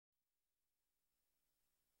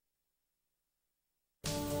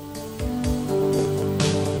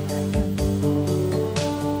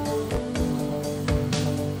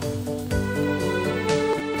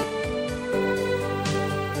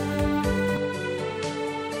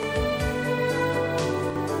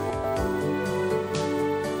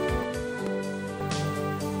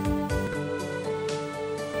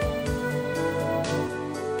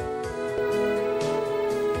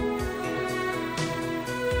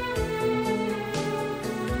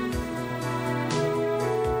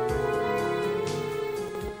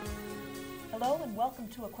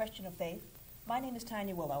welcome to A Question of Faith. My name is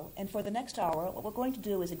Tanya Willow, and for the next hour, what we're going to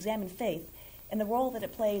do is examine faith and the role that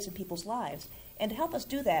it plays in people's lives. And to help us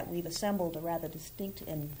do that, we've assembled a rather distinct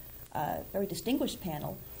and very distinguished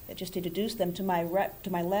panel. Just to introduce them, to my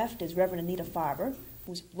left is Reverend Anita Farber,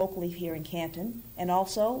 who's locally here in Canton, and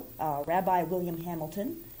also Rabbi William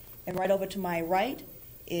Hamilton. And right over to my right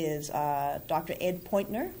is Dr. Ed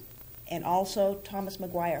Pointner, and also Thomas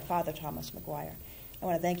McGuire, Father Thomas McGuire. I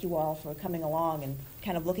want to thank you all for coming along and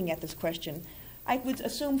kind of looking at this question. I would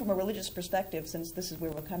assume from a religious perspective, since this is where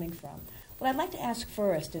we're coming from. What I'd like to ask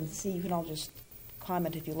first, and see, you can all just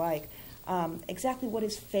comment if you like, exactly what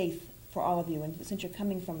is faith for all of you? And since you're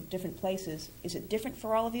coming from different places, is it different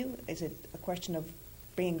for all of you? Is it a question of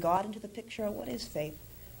bringing God into the picture? What is faith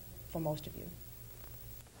for most of you?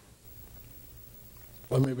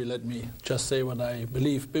 Well, maybe let me just say what I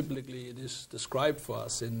believe biblically it is described for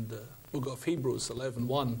us in the book of Hebrews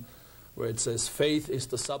 11:1, where it says, faith is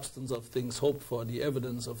the substance of things hoped for, the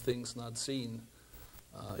evidence of things not seen.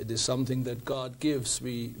 It is something that God gives.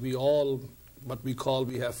 We all, what we call,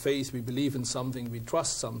 we have faith, we believe in something, we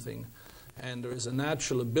trust something, and there is a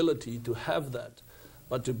natural ability to have that.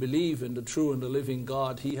 But to believe in the true and the living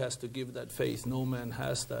God, He has to give that faith. No man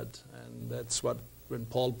has that, and that's what when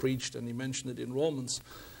Paul preached, and he mentioned it in Romans,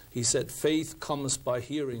 he said, faith comes by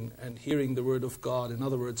hearing, and hearing the word of God. In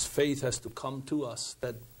other words, faith has to come to us,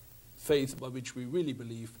 that faith by which we really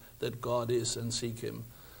believe that God is and seek Him.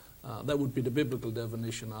 That would be the biblical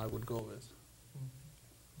definition I would go with.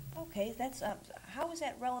 Okay, that's how is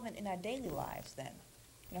that relevant in our daily lives then?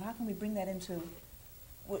 You know, how can we bring that into,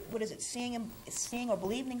 what is it, seeing or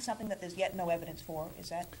believing something that there's yet no evidence for? Is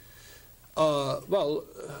that? Well,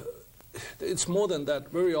 it's more than that.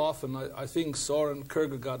 Very often, I think Soren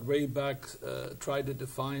Kierkegaard way back tried to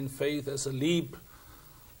define faith as a leap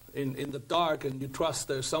in the dark, and you trust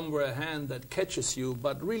there's somewhere a hand that catches you,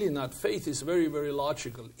 but really not. Faith is very, very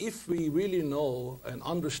logical. If we really know and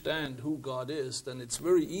understand who God is, then it's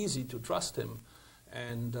very easy to trust Him.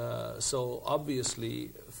 And so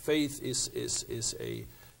obviously faith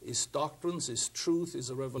is doctrines, is truth, is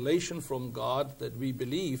a revelation from God that we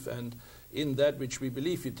believe, and in that which we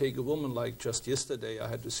believe. You take a woman like just yesterday, I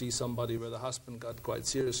had to see somebody where the husband got quite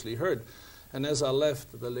seriously hurt. And as I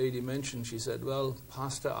left, the lady mentioned, she said, well,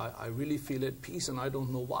 Pastor, I really feel at peace, and I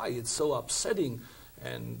don't know why. It's so upsetting.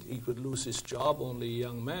 And he could lose his job, only a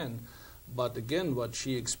young man. But again, what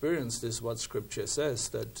she experienced is what Scripture says,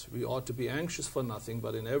 that we ought to be anxious for nothing,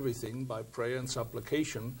 but in everything, by prayer and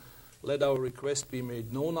supplication, let our request be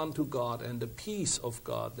made known unto God, and the peace of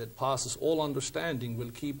God that passes all understanding will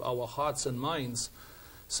keep our hearts and minds.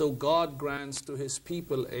 So God grants to His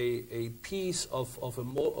people a peace of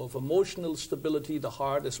emotional stability, the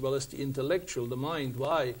heart, as well as the intellectual, the mind.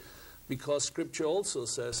 Why? Because Scripture also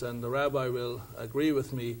says, and the rabbi will agree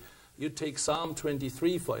with me, you take Psalm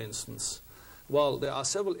 23, for instance. Well, there are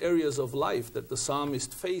several areas of life that the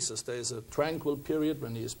psalmist faces. There is a tranquil period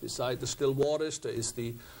when he is beside the still waters. There is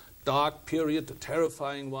the dark period, the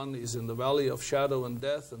terrifying one, is in the valley of shadow and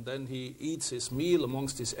death, and then he eats his meal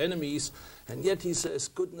amongst his enemies, and yet he says,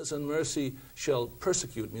 goodness and mercy shall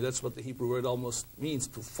persecute me. That's what the Hebrew word almost means,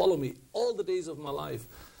 to follow me all the days of my life.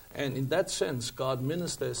 And in that sense, God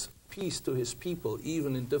ministers peace to His people,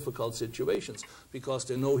 even in difficult situations, because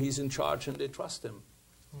they know He's in charge and they trust Him.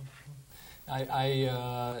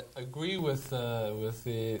 I agree with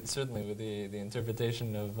certainly with the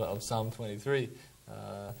interpretation of Psalm 23.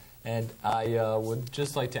 And I would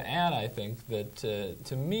just like to add, I think, that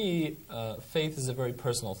to me, faith is a very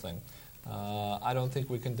personal thing. I don't think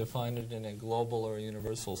we can define it in a global or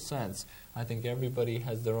universal sense. I think everybody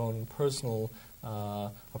has their own personal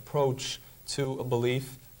approach to a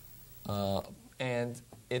belief, and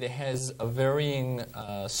it has a varying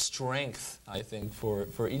strength, I think,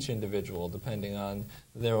 for each individual, depending on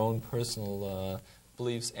their own personal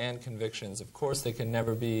beliefs and convictions. Of course, they can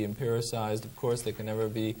never be empiricized. Of course, they can never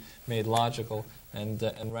be made logical and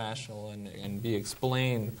rational and be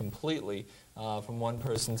explained completely from one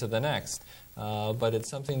person to the next. But it's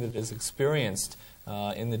something that is experienced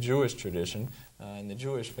in the Jewish tradition, in the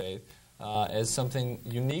Jewish faith, as something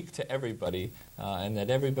unique to everybody, and that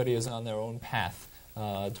everybody is on their own path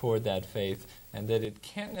toward that faith, and that it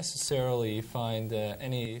can't necessarily find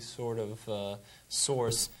any sort of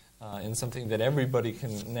source in something that everybody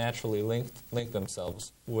can naturally link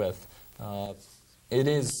themselves with. It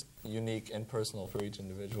is unique and personal for each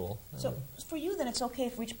individual. So for you, then, it's okay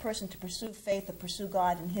for each person to pursue faith or pursue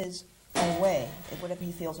God in his own way, whatever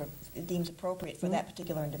he feels or deems appropriate for that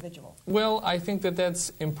particular individual. Well, I think that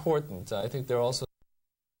that's important. I think there also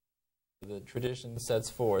the tradition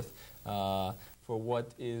sets forth for for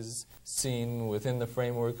what is seen within the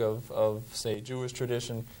framework of say, Jewish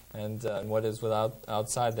tradition and what is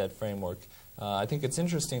outside that framework. I think it's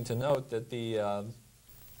interesting to note that the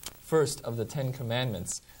first of the Ten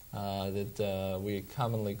Commandments that we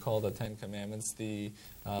commonly call the Ten Commandments, the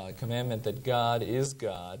commandment that God, is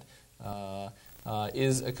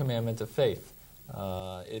a commandment of faith.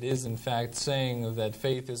 It is, in fact, saying that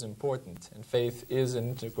faith is important, and faith is an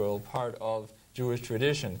integral part of Jewish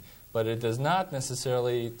tradition. But it does not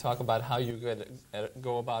necessarily talk about how you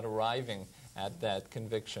go about arriving at that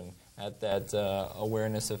conviction, at that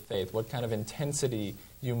awareness of faith, what kind of intensity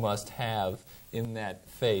you must have in that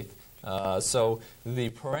faith. So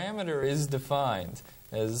the parameter is defined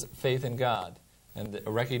as faith in God and a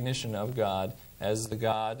recognition of God as the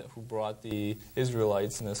God who brought the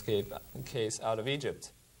Israelites, in this case, out of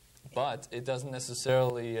Egypt. But it doesn't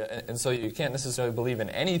necessarily, and so you can't necessarily believe in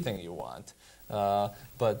anything you want,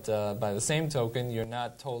 but by the same token, you're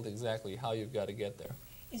not told exactly how you've got to get there.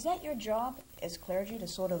 Is that your job as clergy, to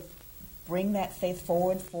sort of bring that faith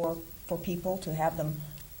forward for people, to have them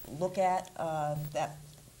look at that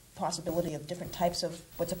possibility of different types of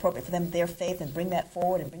what's appropriate for them, their faith, and bring that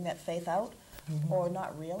forward and bring that faith out? Mm-hmm. Or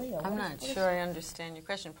not really? Or I'm not sure I understand your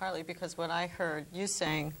question, partly because what I heard you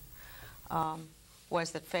saying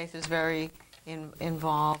was that faith is very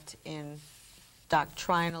involved in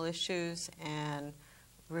doctrinal issues and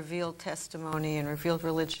revealed testimony and revealed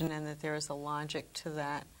religion, and that there is a logic to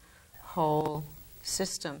that whole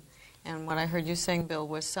system. And what I heard you saying, Bill,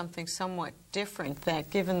 was something somewhat different,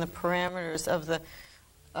 that given the parameters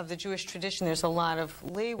of the Jewish tradition, there's a lot of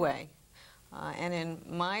leeway. And in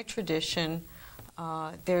my tradition,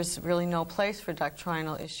 there's really no place for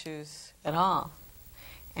doctrinal issues at all.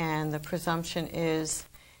 And the presumption is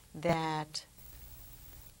that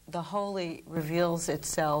the holy reveals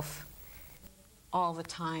itself all the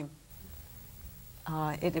time.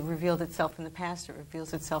 It revealed itself in the past, it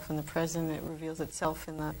reveals itself in the present, it reveals itself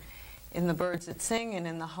in the birds that sing and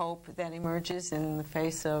in the hope that emerges in the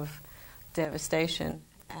face of devastation.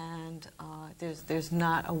 And there's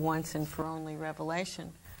not a once and for only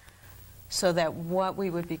revelation. So that what we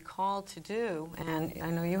would be called to do, and I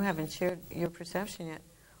know you haven't shared your perception yet,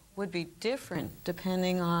 would be different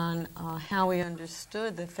depending on how we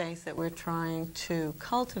understood the faith that we're trying to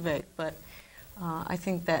cultivate. But I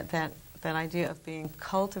think that idea of being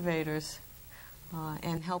cultivators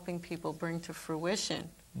and helping people bring to fruition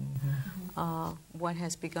what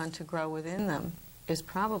has begun to grow within them is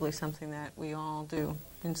probably something that we all do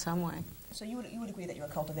in some way. So you would agree that you're a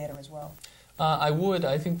cultivator as well? I would.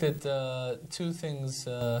 I think that two things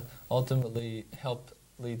ultimately help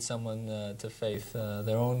lead someone to faith.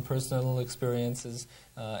 Their own personal experiences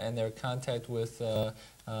and their contact with the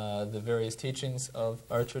various teachings of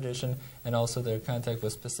our tradition, and also their contact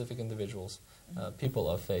with specific individuals, people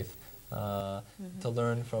of faith. To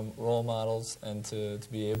learn from role models and to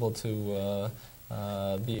be able to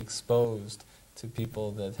be exposed to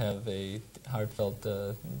people that have a heartfelt,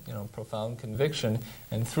 profound conviction,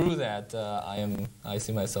 and through that, I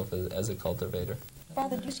see myself as a cultivator.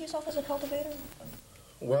 Father, do you see yourself as a cultivator?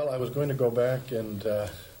 Well, I was going to go back and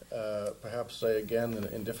perhaps say again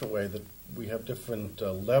in a different way that we have different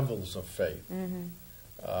levels of faith, and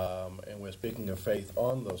we're speaking of faith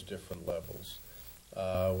on those different levels.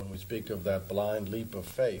 When we speak of that blind leap of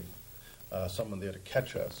faith, someone there to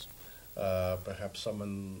catch us, perhaps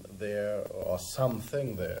someone there or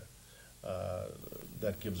something there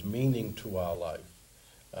that gives meaning to our life,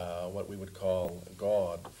 what we would call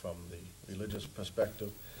God from the religious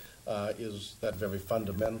perspective, is that very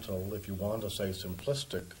fundamental, if you want to say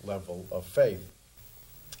simplistic level of faith,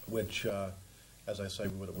 which, as I say,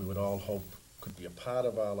 we would all hope could be a part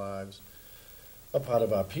of our lives, a part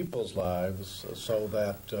of our people's lives, so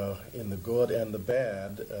that in the good and the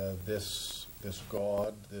bad, this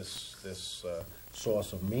God, this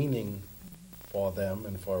source of meaning for them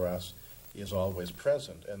and for us is always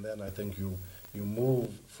present. And then I think you move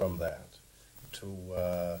from that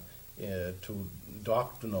to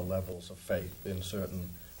doctrinal levels of faith in certain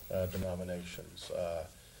denominations.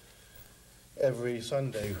 Every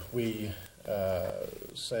Sunday we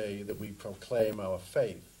say that we proclaim our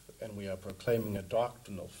faith, and we are proclaiming a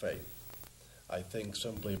doctrinal faith. I think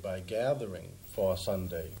simply by gathering for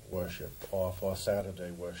Sunday worship or for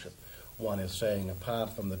Saturday worship, one is saying,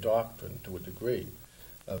 apart from the doctrine to a degree,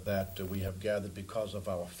 that we have gathered because of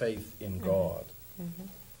our faith in God.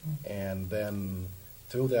 And then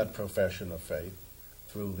through that profession of faith,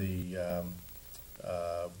 through the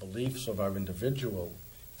beliefs of our individual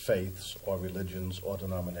faiths or religions or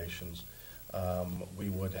denominations, we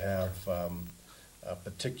would have a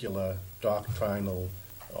particular doctrinal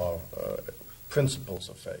or principles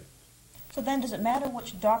of faith. So then, does it matter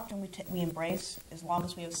which doctrine we embrace, as long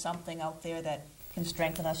as we have something out there that can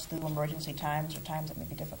strengthen us through emergency times or times that may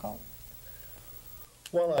be difficult?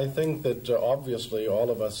 Well, I think that obviously all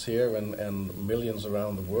of us here and millions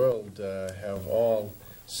around the world have all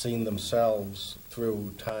seen themselves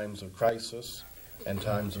through times of crisis and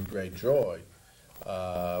times of great joy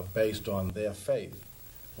based on their faith,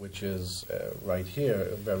 which is right here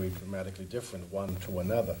very dramatically different one to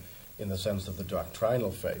another in the sense of the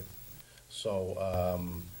doctrinal faith. So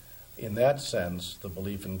in that sense, the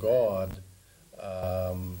belief in God,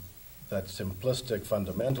 that simplistic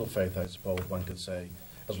fundamental faith, I suppose one could say,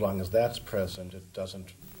 as long as that's present, it doesn't,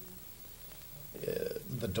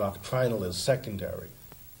 the doctrinal is secondary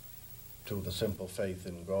to the simple faith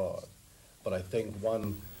in God. But I think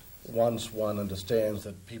once one understands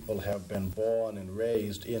that people have been born and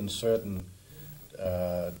raised in certain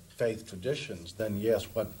faith traditions, then yes,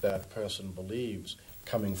 what that person believes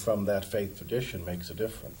coming from that faith tradition makes a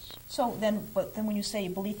difference. So then, but then when you say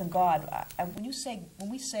belief in God, when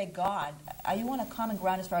we say God, are you on a common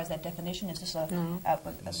ground as far as that definition? Is this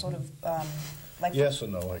a sort of like yes or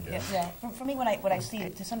no, I guess. Yeah. For me, what I see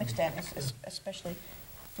it to some extent, especially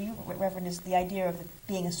for you, Reverend, is the idea of it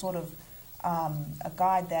being a sort of a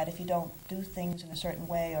God that if you don't do things in a certain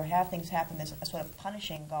way or have things happen, there's a sort of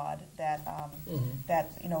punishing God that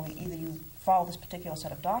that either you follow this particular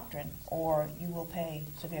set of doctrine or you will pay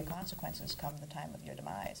severe consequences come the time of your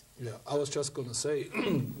demise. Yeah, I was just going to say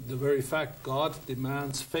the very fact God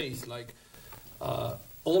demands faith, like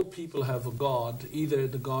all people have a God, either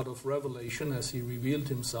the God of revelation as he revealed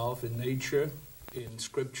himself in nature, in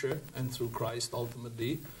scripture, and through Christ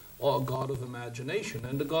ultimately, or a God of imagination.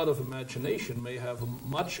 And the God of imagination may have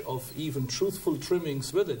much of even truthful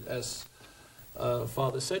trimmings with it, as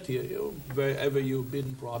Father said here, wherever you've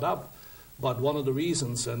been brought up. But one of the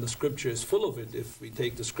reasons, and the scripture is full of it, if we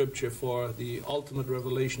take the scripture for the ultimate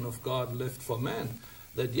revelation of God left for man,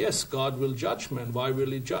 that yes, God will judge man. Why will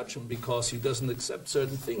he judge him? Because he doesn't accept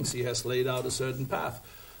certain things. He has laid out a certain path.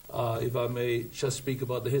 If I may just speak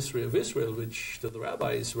about the history of Israel, which to the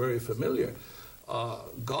rabbi is very familiar,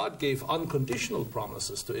 God gave unconditional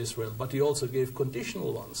promises to Israel, but he also gave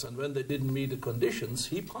conditional ones. And when they didn't meet the conditions,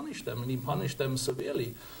 he punished them, and he punished them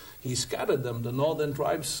severely. He scattered them. The northern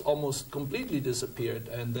tribes almost completely disappeared.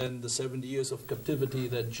 And then the 70 years of captivity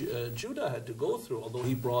that Judah had to go through, although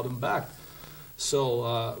he brought them back.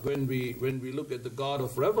 So when we look at the God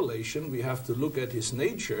of revelation, we have to look at his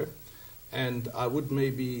nature. And I would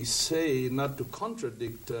maybe say, not to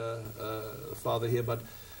contradict Father here, but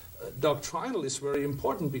doctrinal is very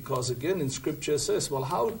important because, again, in Scripture says, well,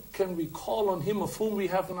 how can we call on him of whom we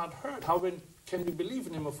have not heard? How can we believe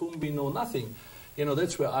in him of whom we know nothing?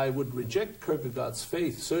 That's where I would reject Kierkegaard's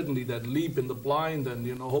faith, certainly that leap in the blind and,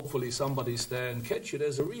 hopefully somebody's there and catch it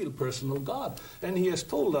as a real personal God. And he has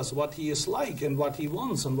told us what he is like and what he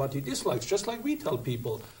wants and what he dislikes, just like we tell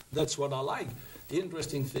people, that's what I like. The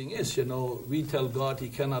interesting thing is, we tell God he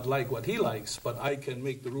cannot like what he likes, but I can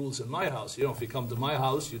make the rules in my house. If you come to my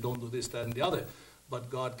house, you don't do this, that, and the other.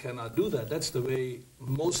 But God cannot do that. That's the way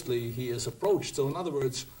mostly he is approached. So in other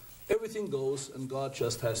words, everything goes and God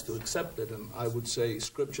just has to accept it. And I would say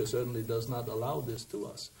Scripture certainly does not allow this to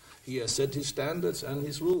us. He has set his standards and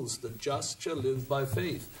his rules. The just shall live by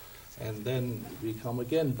faith. And then we come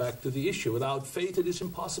again back to the issue. Without faith, it is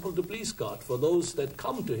impossible to please God. For those that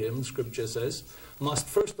come to him, Scripture says, must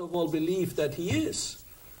first of all believe that he is,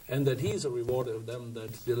 and that he is a rewarder of them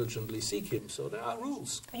that diligently seek him. So there are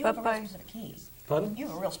rules. But you have a real specific key. Pardon? You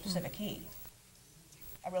have a real specific key.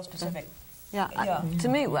 A real specific... Yeah. To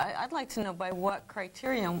me, I'd like to know by what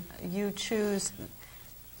criterion you choose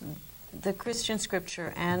the Christian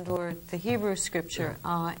Scripture and or the Hebrew Scripture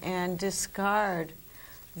and discard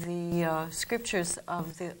the scriptures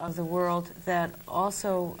of the world that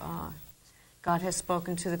also God has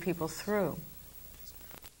spoken to the people through.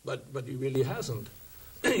 But he really hasn't.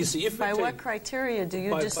 You see, if by what criteria do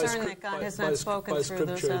you discern that God has not spoken through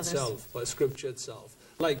those others? By Scripture itself.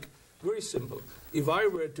 Like, very simple. If I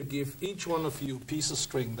were to give each one of you a piece of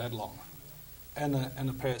string that long and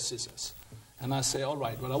a pair of scissors, and I say, all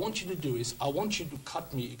right, what I want you to do is I want you to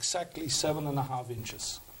cut me exactly 7.5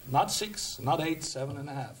 inches. Not 6, not 8,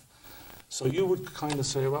 7.5. So you would kind of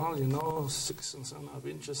say, well, 6 and 7.5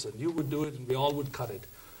 inches, and you would do it, and we all would cut it.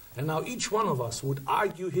 And now each one of us would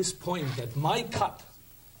argue his point that my cut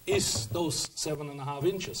is those 7.5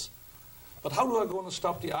 inches. But how do I go to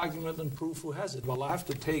stop the argument and prove who has it? Well, I have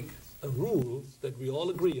to take a rule that we all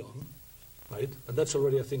agree on, right? And that's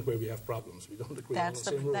already, I think, where we have problems. We don't agree on the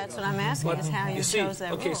same rule. That's what I'm asking, is how you see, chose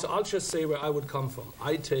that okay, rule. so I'll just say where I would come from.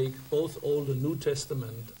 I take both Old and New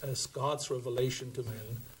Testament as God's revelation to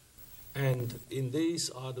men, and in these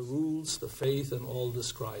are the rules, the faith, and all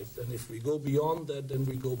described. And if we go beyond that, then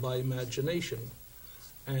we go by imagination.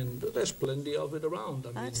 And there's plenty of it around.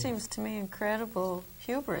 That seems to me incredible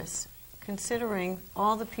hubris, considering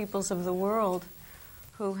all the peoples of the world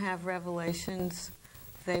who have revelations,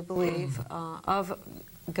 they believe, of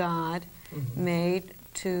God made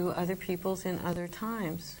to other peoples in other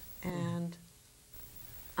times. And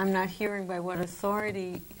I'm not hearing by what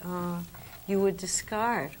authority you would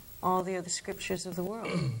discard all the other scriptures of the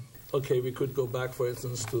world. Okay, we could go back, for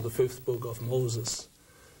instance, to the 5th book of Moses.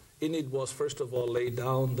 In it was, first of all, laid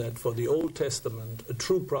down that for the Old Testament, a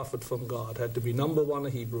true prophet from God had to be, number one,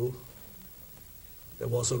 a Hebrew. There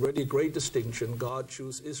was already a great distinction. God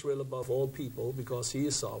chose Israel above all people because he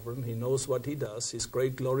is sovereign. He knows what he does. His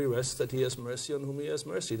great glory rests that he has mercy on whom he has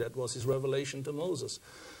mercy. That was his revelation to Moses.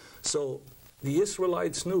 So the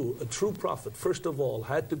Israelites knew a true prophet, first of all,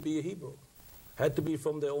 had to be a Hebrew, had to be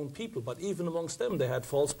from their own people. But even amongst them, they had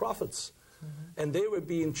false prophets. And they were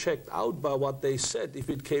being checked out by what they said, if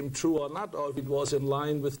it came true or not, or if it was in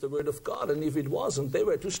line with the word of God. And if it wasn't, they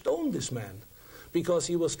were to stone this man, because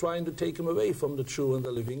he was trying to take him away from the true and the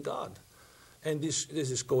living God. And this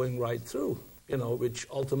is going right through, you know, which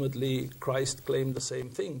ultimately Christ claimed the same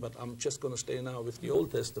thing. But I'm just going to stay now with the Old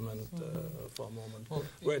Testament for a moment,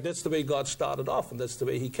 where that's the way God started off, and that's the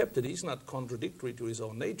way he kept it. He's not contradictory to his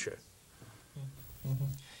own nature.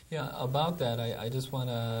 Yeah, about that, I just want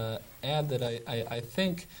to add that I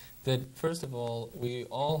think that, first of all, we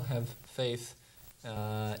all have faith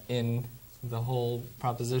in the whole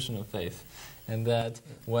proposition of faith. And that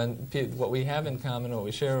when what we have in common, what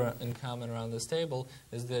we share in common around this table,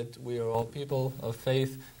 is that we are all people of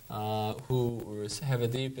faith who have a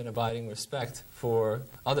deep and abiding respect for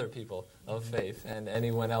other people of faith and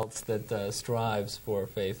anyone else that strives for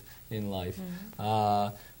faith in life.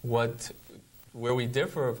 Where we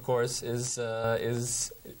differ, of course, is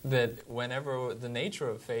that whenever the nature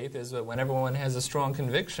of faith is that whenever one has a strong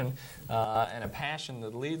conviction and a passion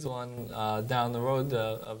that leads one down the road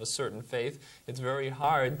of a certain faith, it's very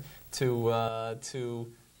hard to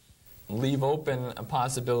leave open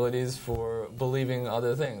possibilities for believing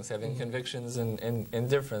other things, having convictions in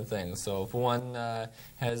different things. So if one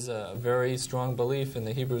has a very strong belief in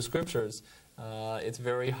the Hebrew Scriptures, it's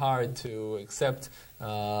very hard to accept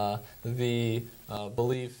the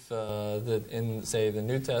belief that in, say, the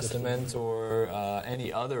New Testament or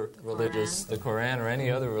any other religious, the Quran or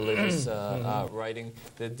any other religious writing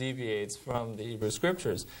that deviates from the Hebrew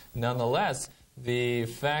Scriptures. Nonetheless, the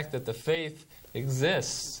fact that the faith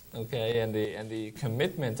exists, okay, and the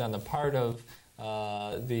commitment on the part of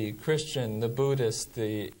the Christian, the Buddhist,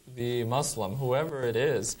 the Muslim, whoever it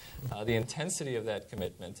is, the intensity of that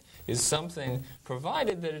commitment is something,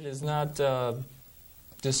 provided that it is not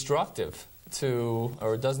destructive to,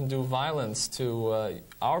 or doesn't do violence to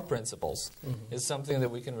our principles, is something that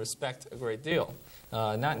we can respect a great deal.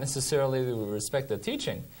 Not necessarily that we respect the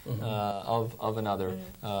teaching of another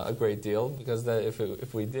a great deal, because that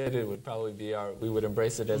if we did, it would probably be we would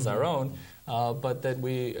embrace it as our own. But that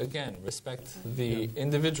we, again, respect the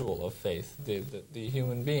individual of faith, the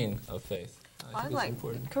human being of faith. I think it's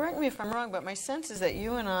important. Correct me if I'm wrong, but my sense is that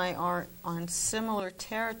you and I are on similar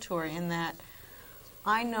territory in that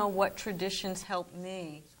I know what traditions help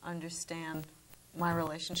me understand my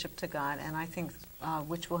relationship to God, and I think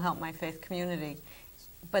which will help my faith community.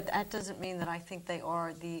 But that doesn't mean that I think they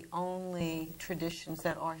are the only traditions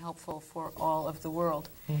that are helpful for all of the world.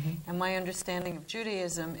 And my understanding of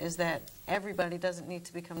Judaism is that everybody doesn't need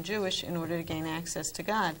to become Jewish in order to gain access to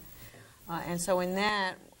God. And so in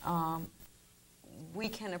that, we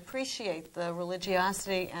can appreciate the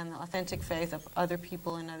religiosity and the authentic faith of other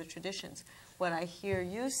people and other traditions. What I hear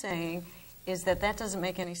you saying is that that doesn't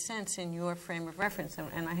make any sense in your frame of reference,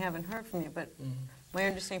 and I haven't heard from you, but my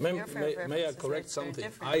understanding from your frame of reference may I correct something?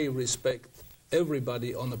 I respect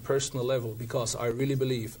everybody on a personal level because I really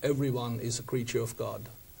believe everyone is a creature of God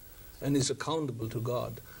and is accountable to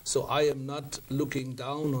God. So I am not looking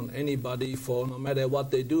down on anybody for no matter what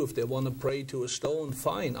they do. If they want to pray to a stone,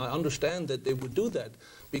 fine. I understand that they would do that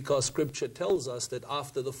because Scripture tells us that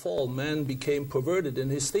after the fall, man became perverted in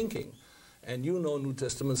his thinking. And you know New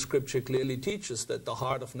Testament Scripture clearly teaches that the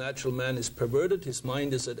heart of natural man is perverted. His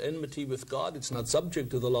mind is at enmity with God. It's not subject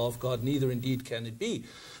to the law of God, neither indeed can it be.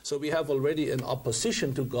 So we have already an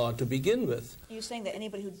opposition to God to begin with. You're saying that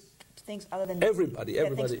anybody who thinks other than... Everybody.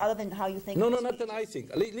 Thinks other than how you think... No, not than I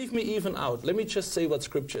think. Leave me even out. Let me just say what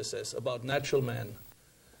Scripture says about natural man.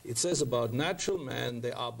 It says about natural man,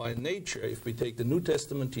 they are by nature, if we take the New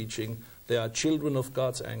Testament teaching, they are children of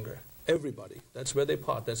God's anger. Everybody. That's where they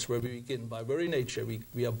part. That's where we begin. By very nature,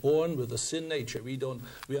 we are born with a sin nature. We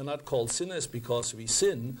are not called sinners because we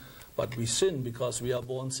sin, but we sin because we are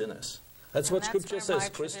born sinners. That's what Scripture says,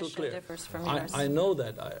 crystal clear. I know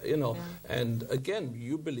that, and again,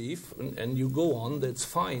 you believe and you go on, that's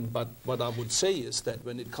fine, but what I would say is that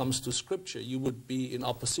when it comes to Scripture, you would be in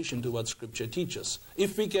opposition to what Scripture teaches.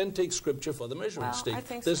 If we can take Scripture for the measuring stick, I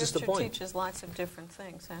think this is the Scripture point. teaches lots of different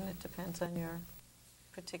things, and it depends on your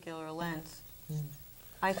particular lens.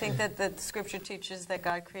 I think that Scripture teaches that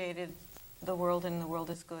God created the world and the world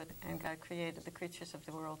is good, and God created the creatures of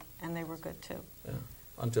the world, and they were good too. Yeah.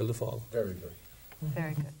 Until the fall. Very good.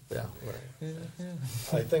 Very good. Yeah, right.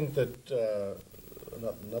 I think that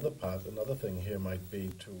another thing here might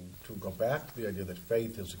be to go back to the idea that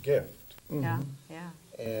faith is a gift. Yeah,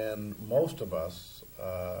 And most of us,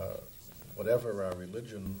 whatever our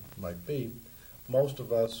religion might be, most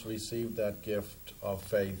of us receive that gift of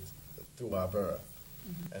faith through our birth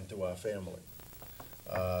and through our family.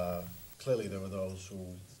 Clearly there are those who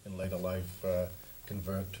in later life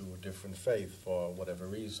convert to a different faith for whatever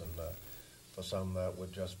reason. For some that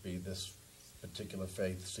would just be this particular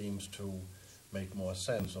faith seems to make more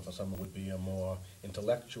sense, or for some it would be a more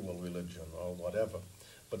intellectual religion or whatever.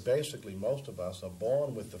 But basically most of us are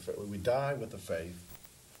born with we die with the faith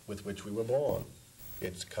with which we were born.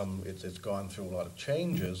 It's gone through a lot of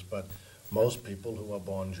changes, but most people who are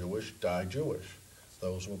born Jewish die Jewish.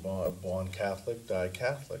 Those who are born Catholic die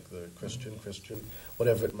Catholic, the Christian,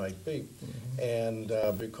 whatever it might be. And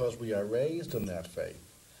because we are raised in that faith,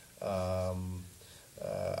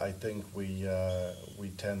 I think we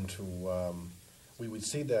tend to, we would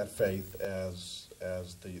see that faith as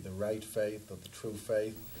the right faith, or the true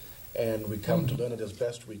faith, and we come to learn it as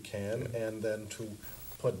best we can, and then to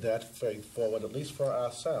put that faith forward, at least for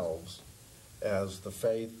ourselves, as the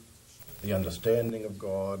faith, the understanding of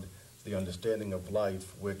God, the understanding of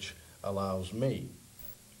life, which allows me,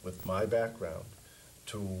 with my background,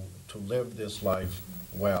 to live this life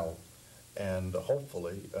well, and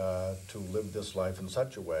hopefully to live this life in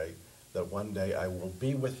such a way that one day I will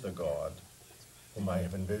be with the God whom I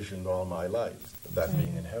have envisioned all my life, that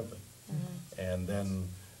being in heaven. And then,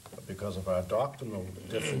 because of our doctrinal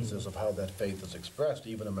differences of how that faith is expressed,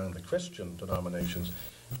 even among the Christian denominations,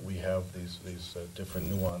 we have these different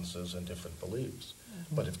nuances and different beliefs.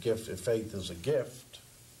 But if faith is a gift,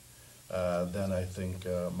 then I think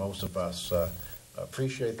most of us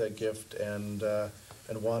appreciate that gift and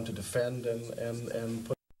want to defend and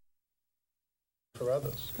put it for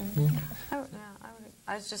others.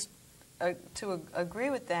 I was just to agree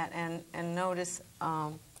with that and notice,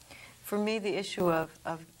 for me, the issue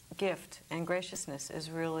of gift and graciousness is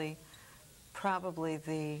really probably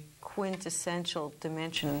the quintessential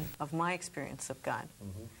dimension of my experience of God.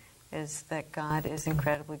 Is that God is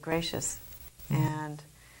incredibly gracious, and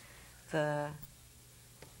the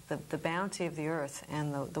bounty of the earth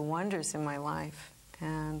and the wonders in my life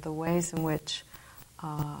and the ways in which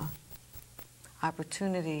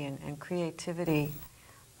opportunity and creativity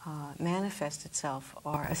manifest itself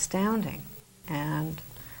are astounding. And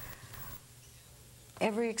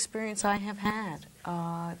every experience I have had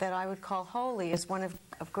that I would call holy is one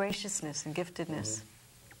of graciousness and giftedness.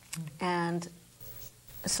 And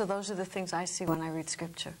so those are the things I see when I read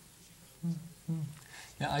Scripture.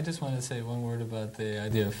 Yeah, I just want to say one word about the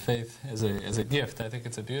idea of faith as a gift. I think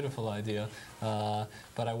it's a beautiful idea, but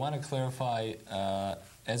I want to clarify,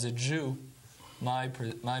 as a Jew, my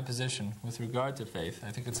position with regard to faith.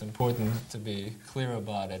 I think it's important to be clear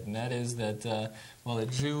about it, and that is that while a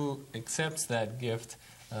Jew accepts that gift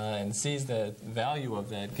and sees the value of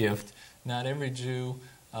that gift, not every Jew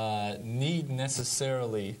need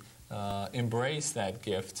necessarily embrace that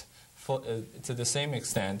gift to the same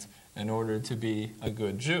extent in order to be a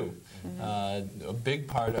good Jew. A big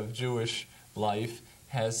part of Jewish life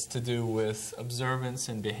has to do with observance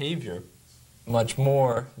and behavior, much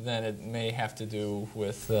more than it may have to do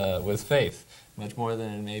with faith, much more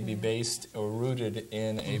than it may be based or rooted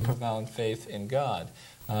in a profound faith in God.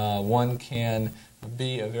 One can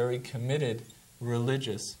be a very committed,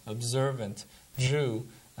 religious, observant Jew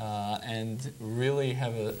and really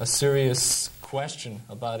have a serious question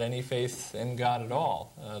about any faith in God at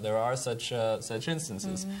all. There are such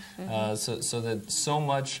instances. So that so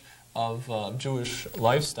much of Jewish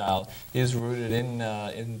lifestyle is rooted in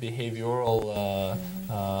behavioral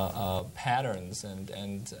patterns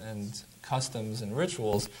and customs and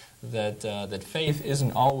rituals that faith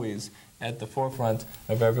isn't always at the forefront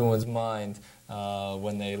of everyone's mind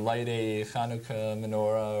when they light a Hanukkah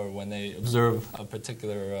menorah or when they observe a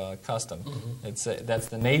particular custom. That's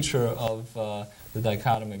the nature of the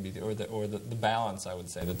dichotomy, or the balance, I would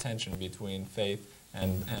say, the tension between faith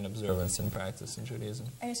and observance and practice in Judaism.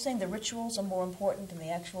 Are you saying the rituals are more important than the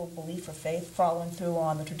actual belief or faith? Following through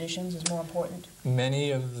on the traditions is more important?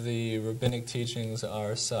 Many of the rabbinic teachings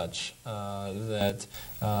are such that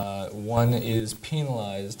one is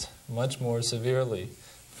penalized much more severely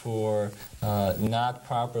for not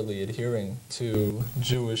properly adhering to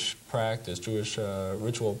Jewish practice, Jewish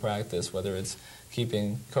ritual practice, whether it's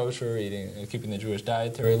keeping kosher, keeping the Jewish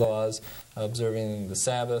dietary laws, observing the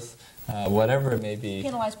Sabbath, whatever it may be.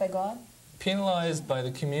 Penalized by God? Penalized by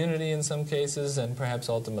the community in some cases, and perhaps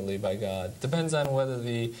ultimately by God. Depends on whether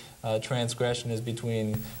the transgression is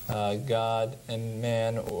between God and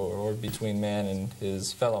man, or between man and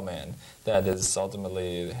his fellow man. That is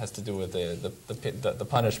ultimately has to do with the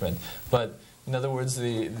punishment. But in other words,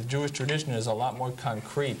 the Jewish tradition is a lot more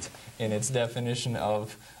concrete in its definition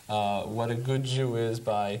of what a good Jew is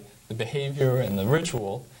by the behavior and the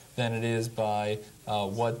ritual than it is by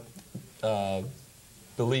what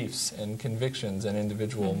beliefs and convictions an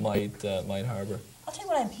individual might harbor. I'll tell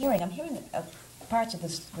you what I'm hearing. I'm hearing parts of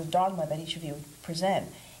the dogma that each of you present,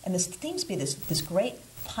 and there seems to be this great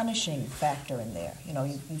punishing factor in there. You know,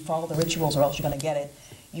 you follow the rituals or else you're going to get it.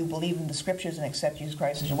 You believe in the scriptures and accept Jesus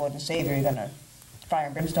Christ as your Lord and Savior, you're going to, fire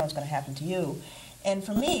and brimstone is going to happen to you. And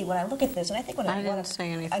for me, when I look at this, and I think when I didn't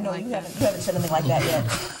say anything I know like you that. haven't said anything like that yet.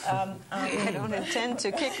 I don't intend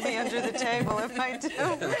to kick me under the table if I do.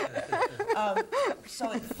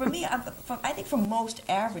 So for me, I think for most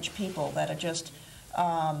average people that are just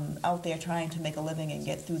out there trying to make a living and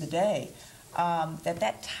get through the day,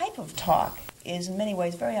 that type of talk is in many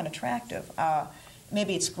ways very unattractive.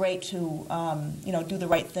 Maybe it's great to do the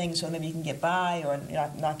right thing so maybe you can get by or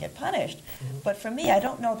not get punished. Mm-hmm. But for me, I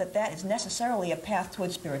don't know that is necessarily a path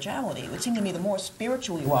towards spirituality. It would seem to me the more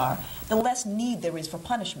spiritual you are, the less need there is for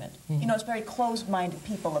punishment. Mm-hmm. It's very closed-minded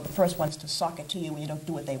people are the first ones to sock it to you when you don't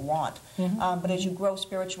do what they want. Mm-hmm. But as you grow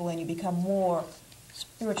spiritually and you become more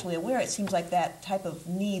spiritually aware, it seems like that type of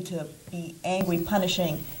need to be angry,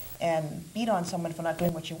 punishing, and beat on someone for not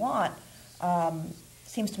doing what you want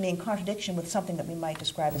seems to me in contradiction with something that we might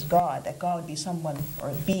describe as God, that God would be someone or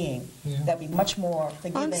a being that would be much more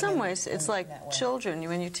forgiving. Well, in some ways, it's like children.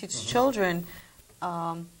 When you teach children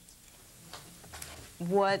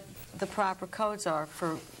what the proper codes are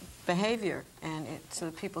for behavior, and so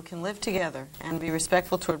that people can live together and be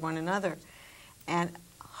respectful toward one another. And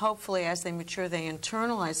hopefully, as they mature, they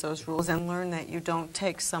internalize those rules and learn that you don't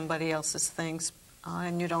take somebody else's things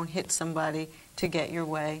and you don't hit somebody to get your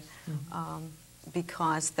way.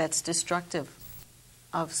 Because that's destructive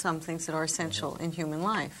of some things that are essential in human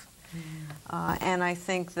life. And I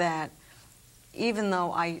think that even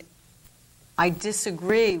though I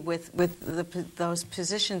disagree with those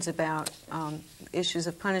positions about issues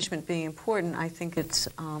of punishment being important, I think it's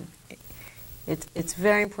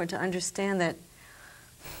very important to understand that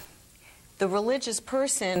the religious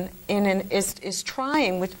person is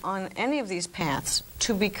trying on any of these paths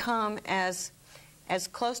to become as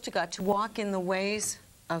close to God, to walk in the ways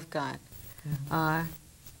of God.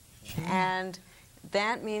 And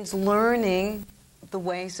that means learning the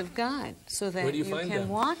ways of God so that you can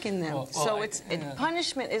walk in them.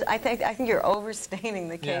 Punishment is, I think you're overstating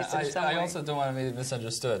the case in some way. I also don't want to be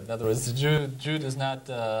misunderstood. In other words, the Jew does not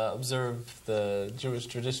observe the Jewish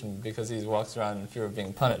tradition because he walks around in fear of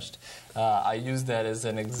being punished. I use that as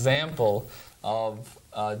an example of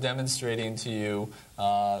demonstrating to you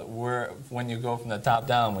when you go from the top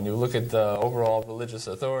down, when you look at the overall religious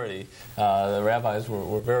authority, the rabbis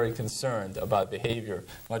were very concerned about behavior,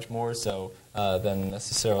 much more so than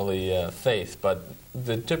necessarily faith. But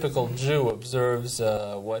the typical Jew observes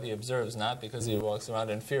what he observes, not because he walks around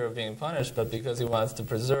in fear of being punished, but because he wants to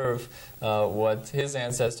preserve what his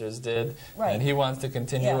ancestors did, and he wants to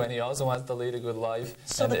continue, and he also wants to lead a good life.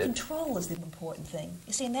 So the control is the important thing.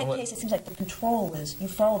 You see, in that case, it seems like the control is you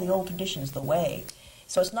follow the old traditions, the way.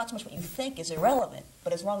 So it's not so much what you think is irrelevant,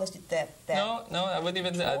 but as long as that no, I wouldn't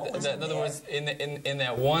even. In other words, in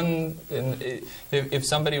that one, if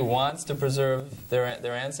somebody wants to preserve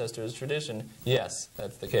their ancestors' tradition, yes,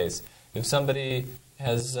 that's the case. If somebody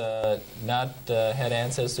has not had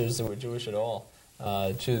ancestors that were Jewish at all,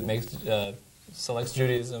 selects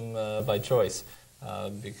Judaism by choice,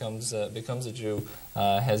 becomes a Jew,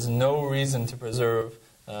 has no reason to preserve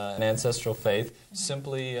an ancestral faith,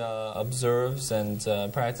 simply observes and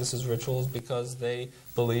practices rituals because they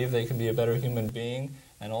believe they can be a better human being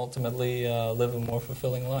and ultimately live a more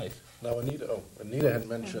fulfilling life. Now, Anita had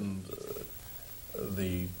mentioned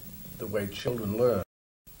the the way children learn,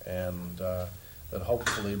 and that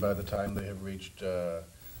hopefully by the time they have reached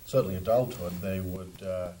certainly adulthood, they would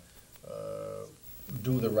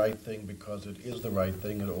do the right thing because it is the right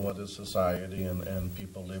thing, it orders society, and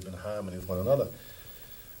people live in harmony with one another.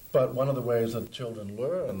 But one of the ways that children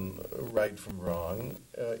learn right from wrong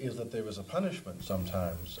is that there is a punishment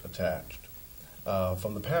sometimes attached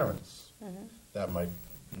from the parents. Mm-hmm. That might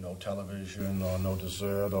no television or no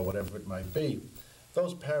dessert or whatever it might be.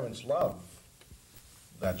 Those parents love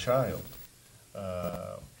that child,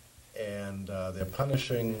 and they're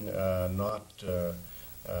punishing not to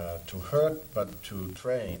hurt, but to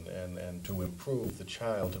train and to improve the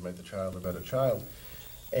child, to make the child a better child.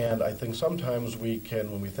 And I think sometimes we can,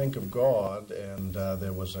 when we think of God, and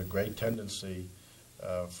there was a great tendency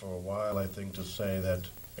for a while, I think, to say that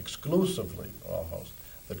exclusively, almost,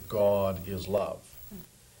 that God is love,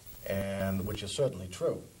 and which is certainly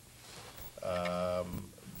true.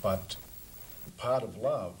 But part of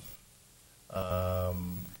love,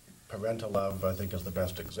 parental love, I think, is the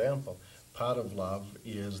best example. Part of love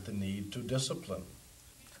is the need to discipline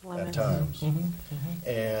at times. Mm-hmm. Mm-hmm.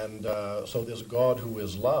 And so this God who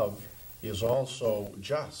is love is also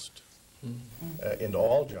just in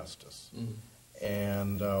all justice. Mm-hmm.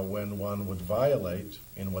 And when one would violate,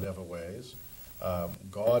 in whatever ways,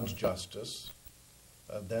 God's justice,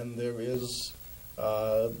 then there is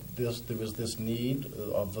this need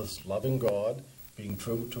of this loving God being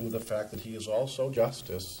true to the fact that he is also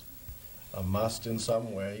justice, must in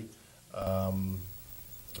some way,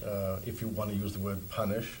 if you want to use the word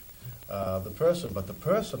punish, the person. But the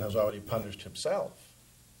person has already punished himself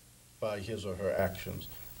by his or her actions.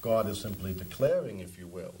 God is simply declaring, if you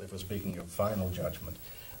will, if we're speaking of final judgment,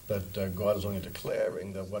 that God is only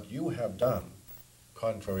declaring that what you have done,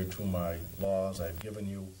 contrary to my laws I've given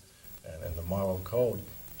you and the moral code,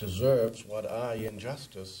 deserves what I, in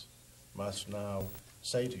justice, must now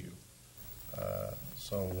say to you.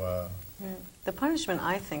 The punishment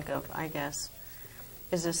I think of, I guess,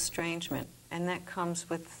 is estrangement, and that comes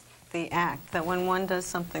with the act, that when one does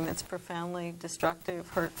something that's profoundly destructive,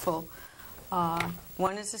 hurtful,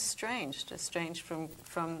 one is estranged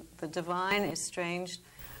from the divine, estranged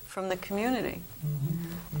from the community.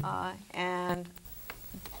 Mm-hmm. And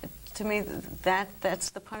to me, that's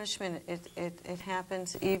the punishment. It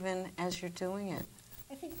happens even as you're doing it.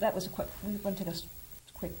 I think that was we want to take a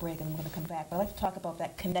quick break and I'm going to come back. But I'd like to talk about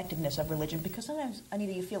that connectedness of religion, because sometimes,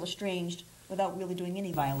 Anita, you feel estranged without really doing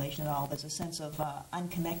any violation at all. There's a sense of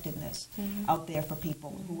unconnectedness out there for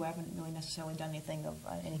people who haven't really necessarily done anything of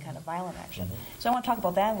any kind of violent action. So I want to talk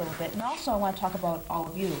about that a little bit. And also I want to talk about all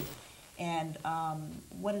of you and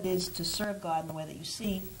what it is to serve God in the way that you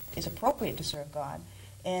see is appropriate to serve God.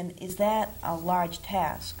 And is that a large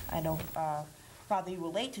task? I know, Father, you were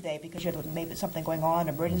late today because you had maybe something going on,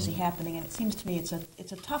 emergency happening, and it seems to me it's a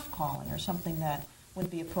tough calling, or something that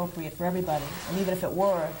wouldn't be appropriate for everybody. And even if it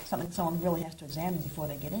were, something someone really has to examine before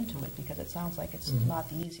they get into it, because it sounds like it's not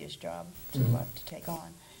the easiest job to take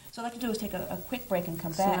on. So what I'd like to do is take a quick break and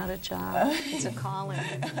come back. It's not a job. It's a calling.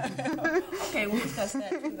 Okay, we'll discuss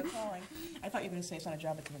that too, the calling. I thought you were going to say it's not a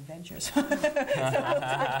job, it's an adventure. So we'll take it on.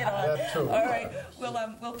 That too. All right.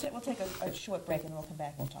 We'll take a short break and then we'll come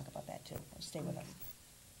back and we'll talk about that too. Stay with us.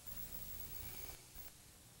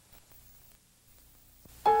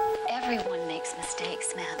 Everyone makes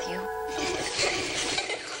mistakes, Matthew.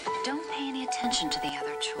 Don't pay any attention to the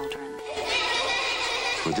other children.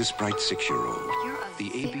 For this bright 6-year-old, the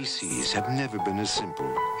ABCs have never been as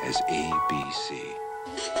simple as ABC.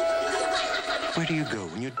 Where do you go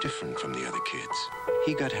when you're different from the other kids?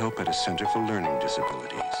 He got help at a Center for Learning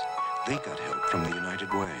Disabilities. They got help from the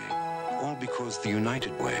United Way. All because the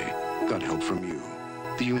United Way got help from you.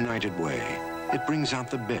 The United Way. It brings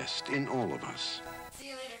out the best in all of us. See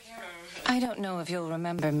you later, Karen. I don't know if you'll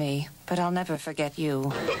remember me, but I'll never forget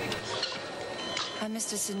you. I'm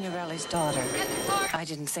Mr. Signorelli's daughter. I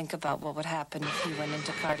didn't think about what would happen if he went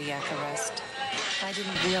into cardiac arrest. I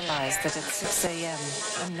didn't realize that at 6 a.m.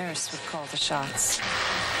 a nurse would call the shots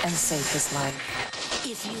and save his life.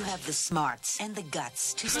 If you have the smarts and the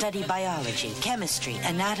guts to study biology, chemistry,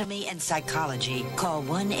 anatomy, and psychology, call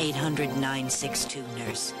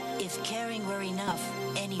 1-800-962-NURSE. If caring were enough,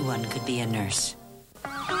 anyone could be a nurse.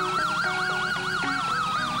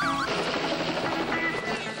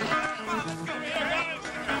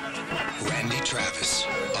 Randy Travis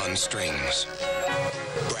on strings.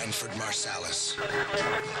 Branford Marsalis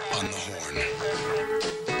on the horn.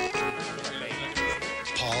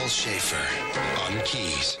 Paul Schaefer on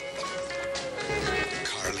keys.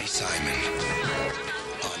 Carly Simon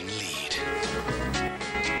on lead.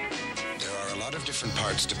 There are a lot of different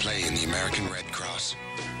parts to play in the American Red Cross.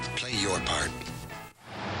 Play play your part.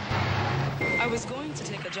 I was going to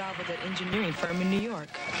take a job with an engineering firm in New York.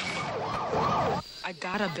 I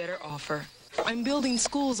got a better offer. I'm building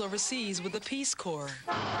schools overseas with the Peace Corps.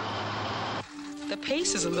 The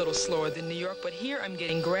pace is a little slower than New York, but here I'm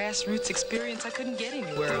getting grassroots experience I couldn't get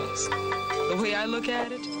anywhere else. The way I look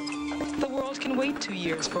at it, the world can wait 2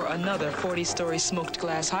 years for another 40-story smoked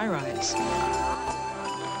glass high-rise.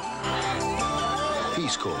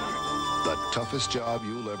 Peace Corps, the toughest job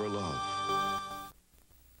you'll ever love.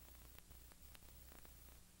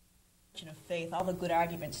 Of faith, all the good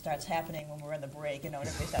argument starts happening when we're on the break, and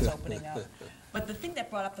everybody starts opening up. But the thing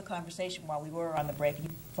that brought up the conversation while we were on the break, and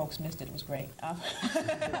you folks missed it, it was great.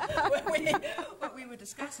 What we were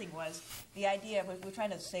discussing was the idea, we were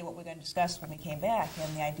trying to say what we're going to discuss when we came back,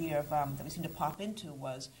 and the idea of, that we seemed to pop into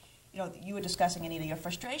was, you were discussing, Anita, your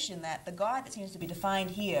frustration that the God that seems to be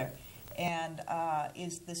defined here and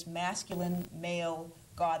is this masculine, male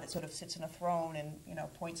God that sort of sits in a throne and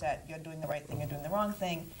points at you're doing the right thing, you're doing the wrong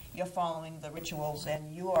thing, you're following the rituals,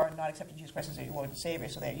 and you are not accepting Jesus Christ as your Lord and Savior,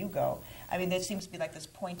 so there you go. I mean, there seems to be like this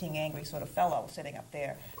pointing, angry sort of fellow sitting up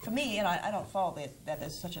there. For me, I don't follow that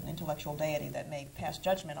there's such an intellectual deity that may pass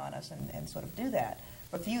judgment on us and sort of do that.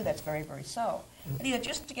 But for you, that's very, very so. Anita,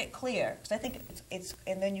 just to get clear, because I think it's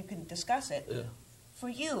and then you can discuss it. Yeah. For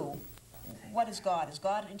you, what is God? Is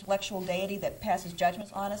God an intellectual deity that passes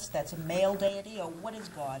judgments on us, that's a male deity, or what is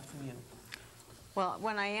God for you? Well,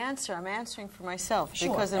 when I answer, I'm answering for myself, sure,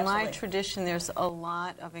 because in absolutely. my tradition there's a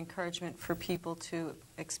lot of encouragement for people to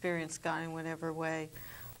experience God in whatever way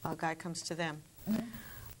God comes to them. Mm-hmm.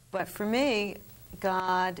 But for me,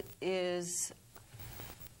 God is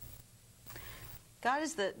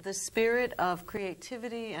the spirit of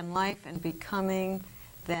creativity and life and becoming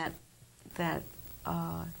that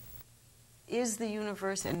is the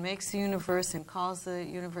universe and makes the universe and calls the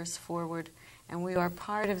universe forward, and we are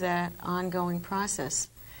part of that ongoing process.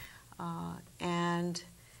 And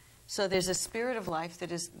so there's a spirit of life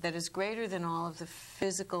that is greater than all of the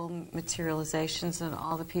physical materializations and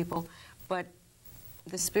all the people, but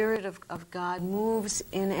the spirit of God moves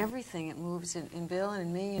in everything. It moves in Bill and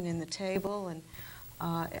in me and in the table, and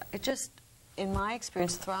it just, in my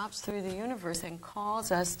experience, throbs through the universe and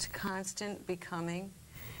calls us to constant becoming.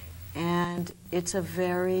 And it's a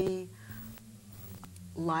very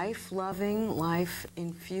life-loving,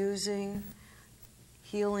 life-infusing,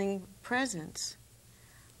 healing presence.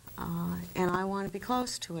 And I want to be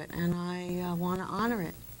close to it, and I want to honor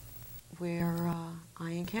it where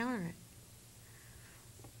I encounter it.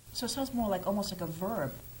 So it sounds more like almost like a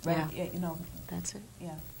verb, right? Yeah. That's it.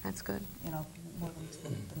 Yeah. That's good. More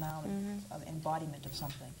than the noun of embodiment of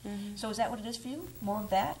something. Mm-hmm. So is that what it is for you? More of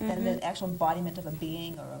that than the actual embodiment of a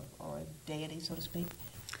being or a deity, so to speak?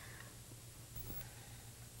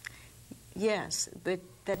 Yes, but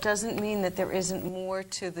that doesn't mean that there isn't more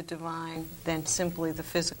to the divine than simply the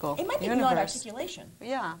physical universe. It might be beyond articulation.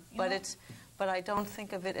 Yeah, but I don't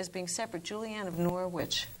think of it as being separate. Julian of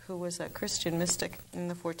Norwich, who was a Christian mystic in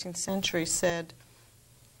the 14th century, said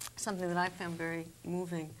something that I found very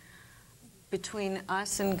moving. Between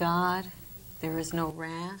us and God, there is no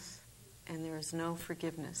wrath and there is no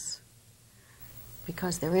forgiveness,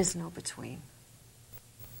 because there is no between.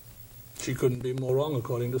 She couldn't be more wrong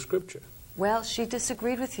according to Scripture. Well, she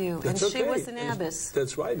disagreed with you, That's and she okay. was an abbess.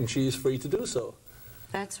 That's right, and she is free to do so.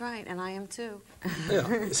 That's right, and I am too.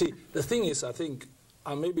 Yeah. See, the thing is, I think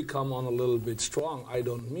I maybe come on a little bit strong. I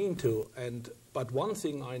don't mean to, but one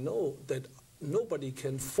thing I know, that nobody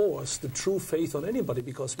can force the true faith on anybody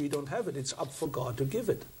because we don't have it. It's up for God to give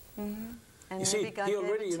it. Mm-hmm. And you see, he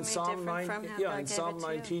already in Psalm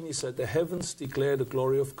 19, he said, "The heavens declare the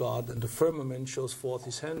glory of God, and the firmament shows forth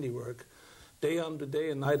his handiwork. Day unto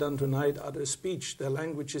day and night unto night utter speech. Their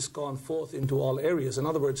language is gone forth into all areas." In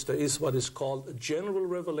other words, there is what is called a general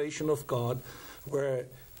revelation of God, where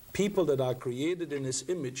people that are created in his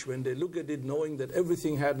image, when they look at it knowing that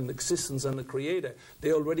everything had an existence and a creator,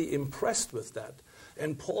 they're already impressed with that.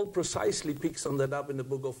 And Paul precisely picks on that up in the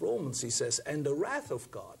book of Romans. He says, "And the wrath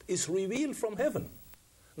of God is revealed from heaven."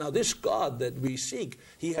 Now this God that we seek,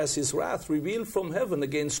 he has his wrath revealed from heaven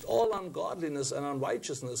against all ungodliness and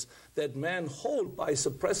unrighteousness that man hold by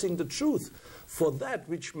suppressing the truth. For that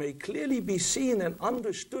which may clearly be seen and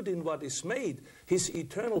understood in what is made, his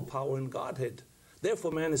eternal power and Godhead.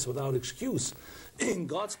 Therefore man is without excuse. In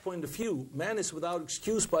God's point of view, man is without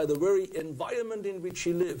excuse by the very environment in which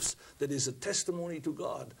he lives, that is a testimony to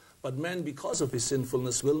God. But man, because of his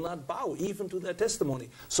sinfulness, will not bow even to their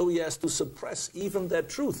testimony. So he has to suppress even their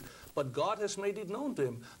truth. But God has made it known to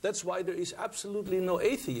him. That's why there is absolutely no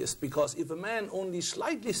atheist, because if a man only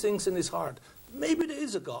slightly thinks in his heart, maybe there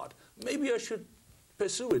is a God, maybe I should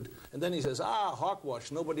pursue it. And then he says,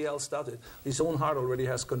 hogwash, nobody else does it. His own heart already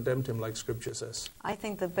has condemned him, like Scripture says. I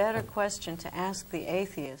think the better question to ask the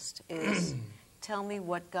atheist is, tell me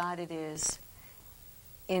what God it is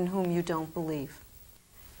in whom you don't believe.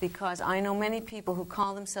 Because I know many people who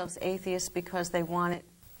call themselves atheists because they want it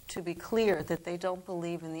to be clear that they don't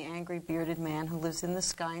believe in the angry bearded man who lives in the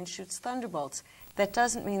sky and shoots thunderbolts. That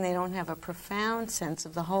doesn't mean they don't have a profound sense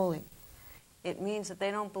of the holy. It means that they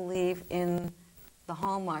don't believe in the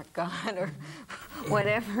Hallmark God or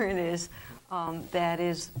whatever it is that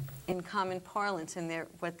is in common parlance, and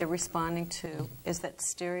what they're responding to is that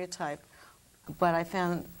stereotype. But I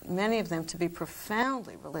found many of them to be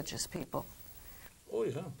profoundly religious people. Oh,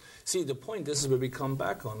 yeah. See, the point, this is where we come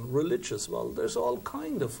back on religious. Well, there's all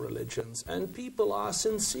kind of religions, and people are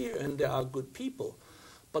sincere, and they are good people.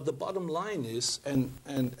 But the bottom line is, and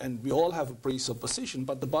we all have a presupposition,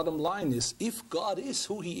 but the bottom line is, if God is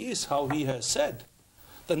who he is, how he has said,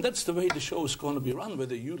 then that's the way the show is going to be run,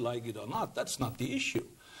 whether you like it or not. That's not the issue.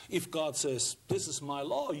 If God says, this is my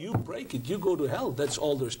law, you break it, you go to hell, that's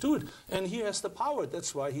all there's to it. And he has the power,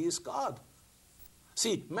 that's why he is God.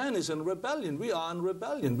 See, man is in rebellion. We are in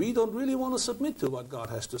rebellion. We don't really want to submit to what God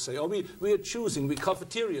has to say. Or we are choosing, we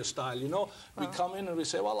cafeteria style, you know. We come in and we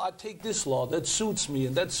say, well, I take this law, that suits me,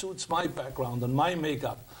 and that suits my background and my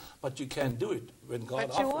makeup. But you can't do it when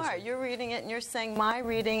God offers it. But you are. You're reading it and you're saying, my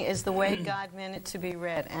reading is the way God meant it to be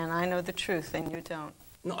read, and I know the truth, and you don't.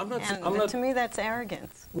 No, I'm not. And to me, that's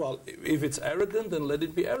arrogance. Well, if it's arrogant, then let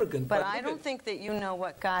it be arrogant. But I don't think that you know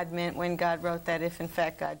what God meant when God wrote that, if in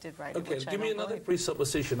fact God did write it. Okay, give me another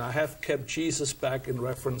presupposition. I have kept Jesus back in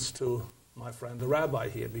reference to my friend the rabbi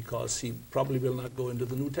here, because he probably will not go into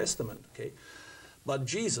the New Testament. Okay, but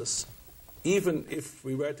Jesus, even if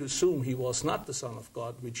we were to assume he was not the Son of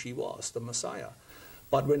God, which he was, the Messiah,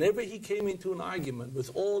 but whenever he came into an argument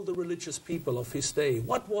with all the religious people of his day,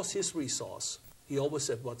 what was his resource? He always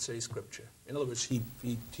said, what says Scripture? In other words, he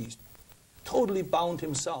totally bound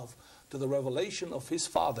himself to the revelation of his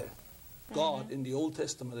Father, God, in the Old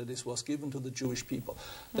Testament, that this was given to the Jewish people.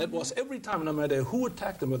 That was every time, no matter who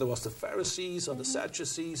attacked him, whether it was the Pharisees or the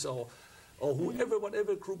Sadducees or whoever,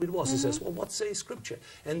 whatever group it was, he says, well, what says Scripture?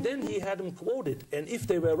 And then he had them quoted, and if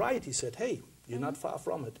they were right, he said, hey, you're not far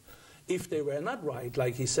from it. If they were not right,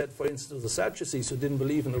 like he said, for instance, the Sadducees who didn't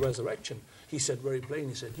believe in the resurrection, he said very plain,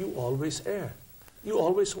 he said, you always err. You're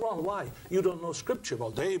always wrong. Why? You don't know Scripture.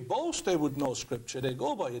 Well, they boast they would know Scripture. They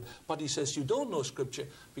go by it. But he says you don't know Scripture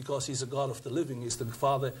because he's the God of the living. He's the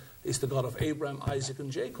Father. He's the God of Abraham, Isaac,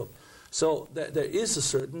 and Jacob. So there is a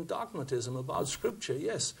certain dogmatism about Scripture,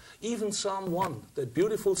 yes. Even Psalm 1, that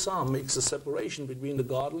beautiful psalm, makes a separation between the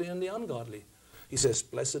godly and the ungodly. He says,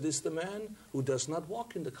 blessed is the man who does not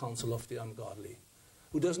walk in the counsel of the ungodly,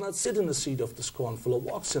 who does not sit in the seat of the scornful, or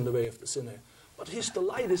walks in the way of the sinner. But his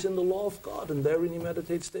delight is in the law of God, and therein he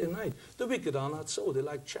meditates day and night. The wicked are not so. They're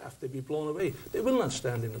like chaff. They be blown away. They will not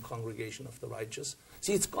stand in the congregation of the righteous.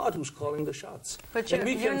 See, it's God who's calling the shots. But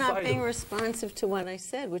you're not being responsive to what I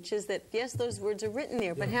said, which is that, yes, those words are written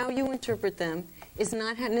there, but how you interpret them is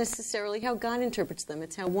not necessarily how God interprets them.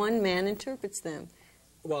 It's how one man interprets them.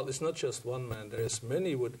 Well, it's not just one man. There's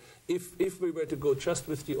many would. If we were to go just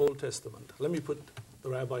with the Old Testament, let me put the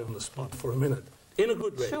rabbi on the spot for a minute. In a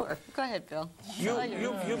good way. Sure. Go ahead, Bill.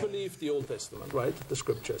 You believe the Old Testament, right? The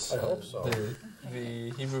Scriptures. I hope so. The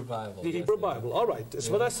Hebrew Bible. The Hebrew Bible. All right. That's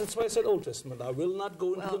why I said Old Testament. I will not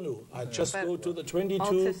go into the New. I just go to the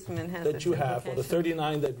 22 that you have, or the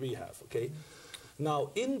 39 that we have, okay? Now,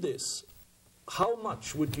 in this, how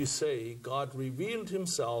much would you say God revealed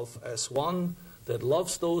himself as one that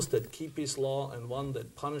loves those that keep his law and one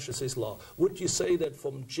that punishes his law? Would you say that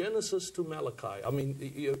from Genesis to Malachi, I mean,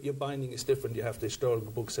 your binding is different, you have the historical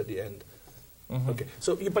books at the end. Okay,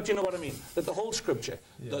 so, but you know what I mean, that the whole Scripture,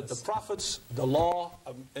 the prophets, the law,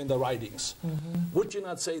 and the writings, would you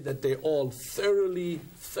not say that they're all thoroughly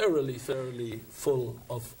full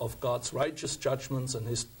of God's righteous judgments and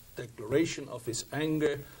his declaration of his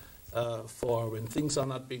anger for when things are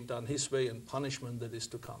not being done his way and punishment that is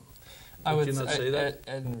to come? Would you not say that?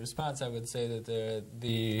 In response, I would say that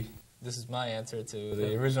this is my answer to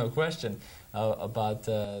the original question about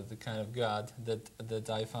the kind of God that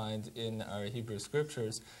I find in our Hebrew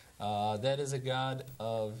Scriptures. That is a God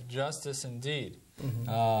of justice indeed.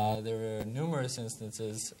 There are numerous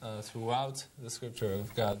instances throughout the Scripture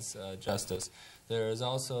of God's justice. There is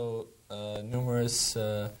also numerous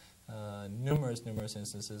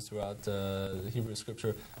instances throughout the Hebrew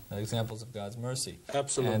Scripture, examples of God's mercy.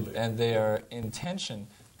 Absolutely. And they are in tension.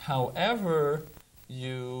 However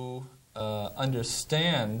you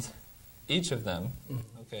understand each of them,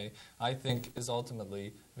 okay, I think is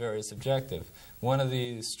ultimately very subjective. One of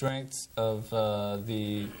the strengths of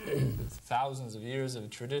the thousands of years of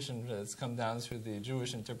tradition that's come down through the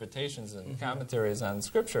Jewish interpretations and commentaries on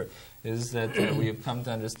Scripture is that we have come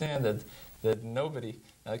to understand that nobody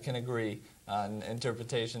can agree on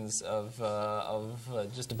interpretations of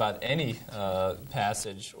just about any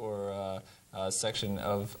passage or section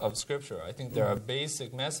of Scripture. I think there are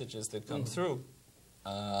basic messages that come through,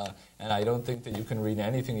 and I don't think that you can read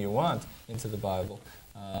anything you want into the Bible.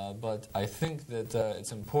 But I think that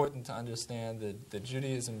it's important to understand that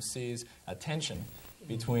Judaism sees a tension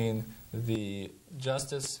between the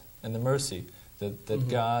justice and the mercy that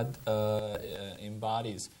God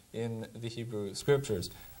embodies in the Hebrew Scriptures.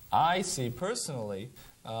 I see personally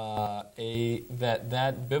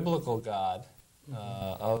that biblical God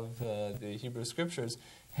of the Hebrew Scriptures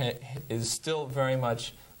is still very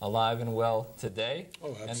much alive and well today.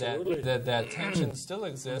 Oh, absolutely. And that tension still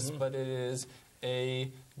exists, but it is a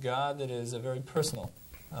God that is a very personal,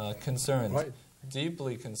 concerned,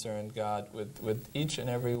 deeply concerned God with each and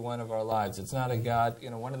every one of our lives. It's not a God,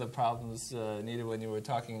 one of the problems, Nita, when you were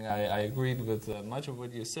talking, I agreed with much of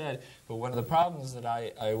what you said, but one of the problems that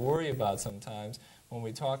I worry about sometimes when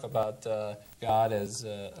we talk about God as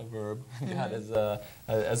a verb, God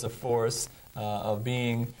as a force of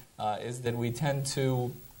being, is that we tend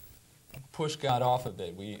to push God off a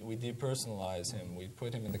bit. We depersonalize Him. We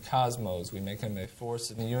put Him in the cosmos. We make Him a force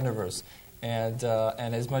in the universe. And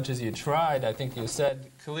as much as you tried, I think you said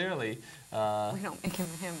clearly... we don't make him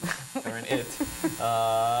him. Or an it.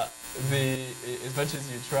 As much as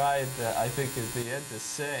you tried, I think at the end to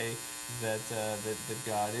say that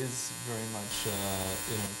God is very much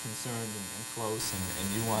concerned and close, and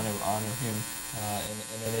you want to honor Him in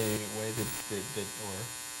any way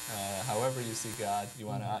however you see God, you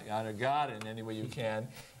want to honor God in any way you can.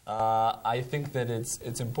 I think that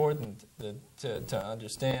it's important to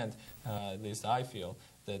understand, at least I feel,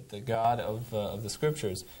 that the God of the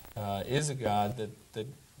Scriptures is a God that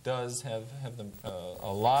does have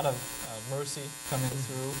a lot of mercy coming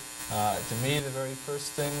through. To me, the very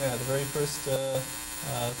first thing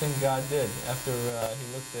God did after He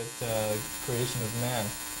looked at creation of man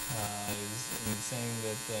is saying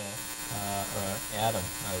that, or Adam,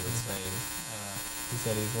 I would say, he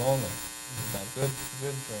said he's lonely. It's not good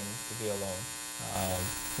for him to be alone.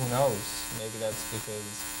 Who knows? Maybe that's because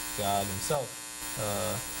God Himself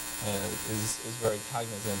is very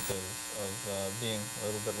cognizant of being a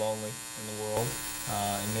little bit lonely in the world,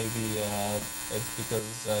 and maybe it's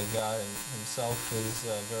because God Himself is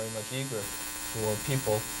very much eager for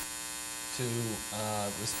people to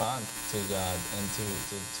respond to God and to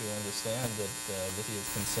understand that He is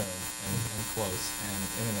concerned and close and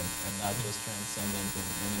immanent and not just transcendent and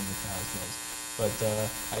in the cosmos. But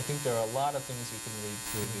I think there are a lot of things you can read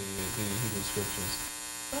through the Hebrew Scriptures.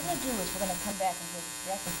 What I'm going to do is we're going to come back and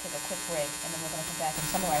we'll have to take a quick break, and then we're going to come back and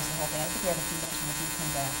summarize the whole thing. I think we have a few minutes when we do come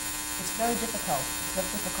back. It's very difficult. It's a very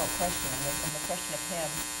difficult question, and the question of Him,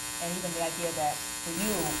 and even the idea that for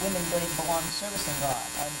you, women don't even belong to servicing God.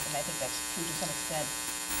 And I think that's true to some extent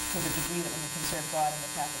to the degree that women can serve God in the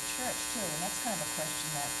Catholic Church, too. And that's kind of a question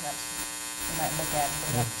that perhaps we might look at and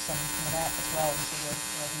bring up some of that as well and see where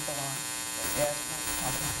we belong. We'll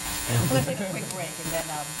talk about that. We're going to take a quick break, and then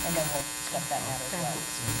we'll discuss that matter as well.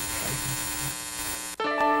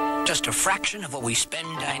 Just a fraction of what we spend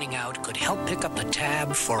dining out could help pick up the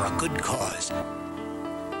tab for a good cause.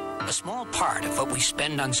 A small part of what we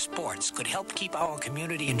spend on sports could help keep our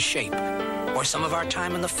community in shape, or some of our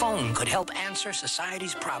time on the phone could help answer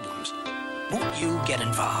society's problems. Won't you get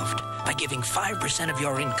involved? By giving 5% of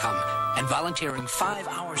your income and volunteering 5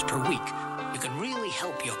 hours per week, you can really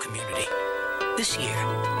help your community. This year,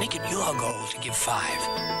 make it your goal to give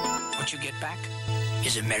 5. What you get back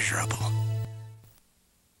is immeasurable.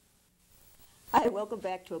 Hi, welcome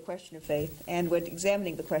back to A Question of Faith, and we're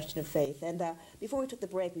examining the question of faith. And before we took the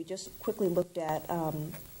break, we just quickly looked at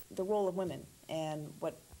the role of women and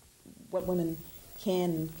what women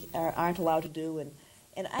can aren't allowed to do.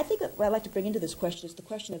 And I think what I'd like to bring into this question is the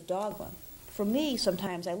question of dogma. For me,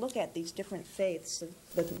 sometimes I look at these different faiths,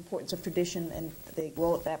 the importance of tradition and the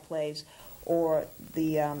role that plays, or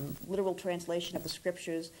the literal translation of the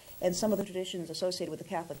Scriptures, and some of the traditions associated with the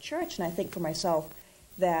Catholic Church, and I think for myself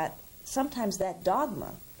that sometimes that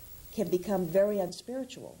dogma can become very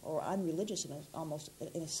unspiritual or unreligious almost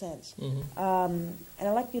in a sense. And I'd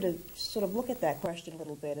like you to sort of look at that question a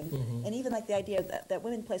little bit, and even like the idea that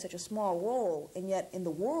women play such a small role, and yet in the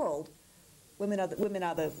world, women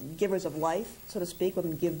are the givers of life, so to speak.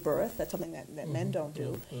 Women give birth. That's something that men don't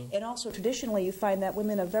do. And also traditionally, you find that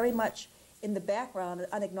women are very much in the background,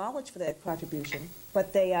 unacknowledged for their contribution,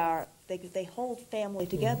 but they hold family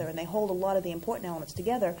together, and they hold a lot of the important elements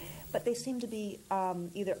together, but they seem to be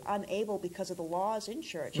either unable because of the laws in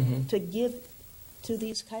church to give to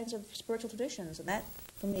these kinds of spiritual traditions, and that,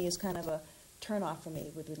 for me, is kind of a turn-off for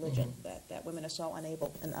me with religion, that women are so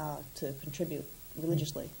unable to contribute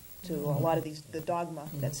religiously to a lot of the dogma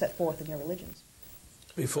that's set forth in your religions.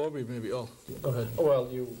 Before we maybe, go ahead. Well,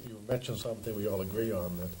 you mentioned something we all agree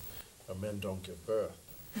on, that men don't give birth.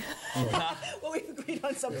 Well, we agreed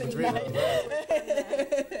on something We agreed on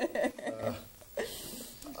that.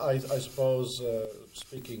 I suppose,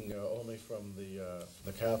 speaking only from the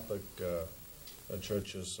Catholic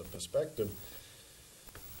Church's perspective,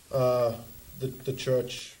 the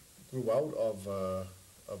Church grew out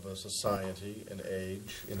of a society, an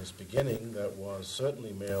age, in its beginning that was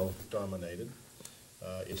certainly male-dominated.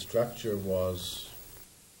 Its structure was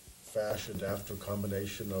fashioned after a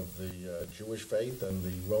combination of the Jewish faith and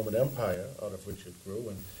the Roman Empire, out of which it grew,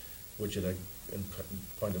 and which it, in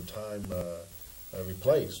point of time,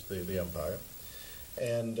 replaced the empire.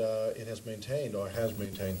 And it has maintained, or has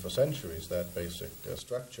maintained for centuries, that basic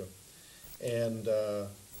structure. And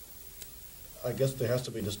I guess there has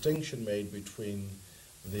to be a distinction made between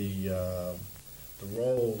the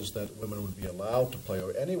roles that women would be allowed to play,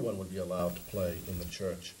 or anyone would be allowed to play in the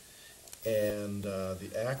church, and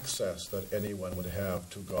the access that anyone would have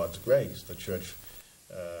to God's grace, the church.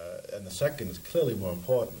 And the second is clearly more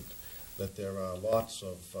important, that there are lots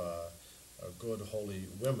of good, holy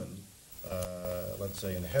women, let's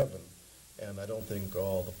say, in heaven, and I don't think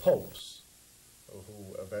all the popes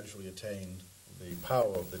who eventually attained the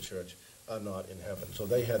power of the church are not in heaven. So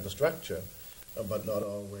they had the structure, but not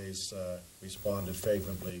always responded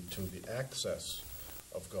favorably to the access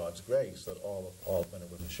of God's grace that all men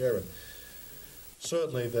and women share in.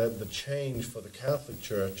 Certainly the change for the Catholic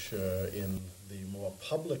Church in the more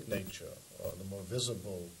public nature, or the more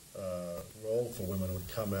visible role for women would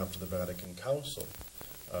come after the Vatican Council,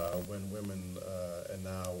 when women and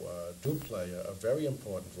now do play a very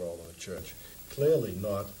important role in the church, clearly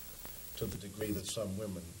not to the degree that some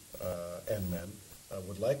women and men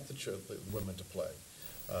would like the women to play.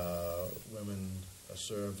 Women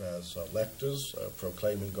serve as lectors,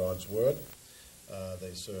 proclaiming God's word.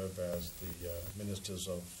 They serve as the ministers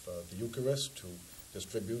of the Eucharist, to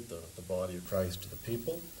distribute the body of Christ to the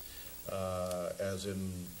people. As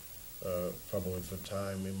in probably for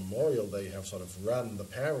time immemorial, they have sort of run the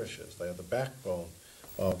parishes. They are the backbone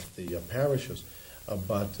of the parishes.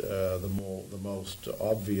 But the most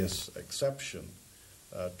obvious exception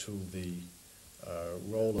to the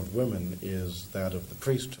role of women is that of the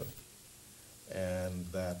priesthood, and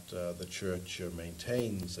that the Church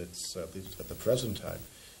maintains its, at least at the present time,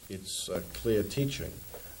 its clear teaching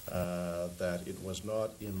that it was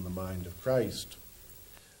not in the mind of Christ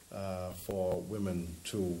for women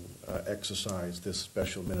to exercise this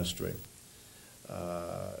special ministry,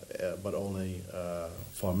 but only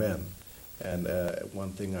for men. And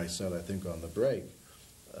one thing I said, I think, on the break,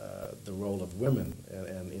 the role of women,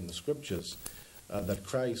 and in the Scriptures, that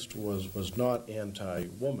Christ was not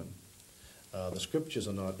anti-woman. The Scriptures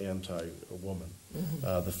are not anti-woman.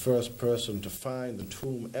 The first person to find the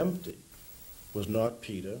tomb empty was not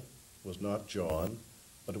Peter, was not John,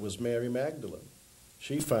 but it was Mary Magdalene.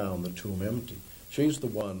 She found the tomb empty. She's the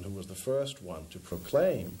one who was the first one to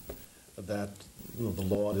proclaim that the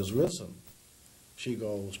Lord is risen. She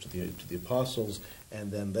goes to the apostles,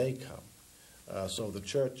 and then they come. So the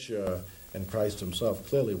Church and Christ himself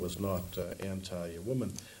clearly was not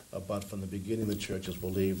anti-woman, but from the beginning the Church has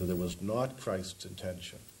believed that it was not Christ's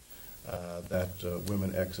intention that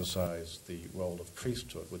women exercise the role of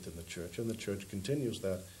priesthood within the Church, and the Church continues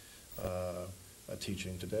that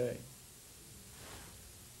teaching today.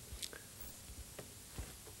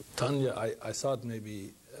 Tanya, I thought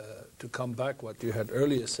maybe to come back what you had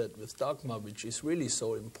earlier said with dogma, which is really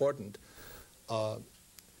so important.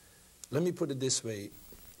 Let me put it this way.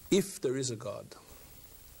 If there is a God,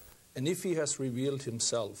 and if he has revealed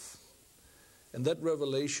himself, and that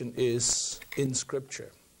revelation is in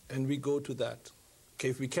Scripture, and we go to that, okay,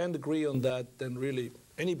 if we can't agree on that, then really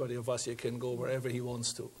anybody of us here can go wherever he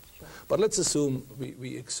wants to. Sure. But let's assume,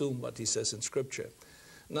 we assume what he says in Scripture.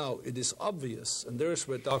 Now, it is obvious, and there's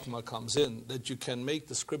where dogma comes in, that you can make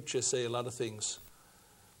the Scripture say a lot of things.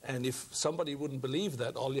 And if somebody wouldn't believe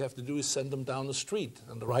that, all you have to do is send them down the street.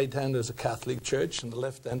 On the right hand, there's a Catholic church. On the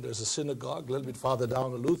left hand, there's a synagogue. A little bit farther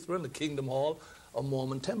down, a Lutheran, a Kingdom Hall, a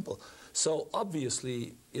Mormon temple. So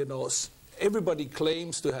obviously, you know, everybody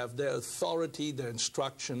claims to have their authority, their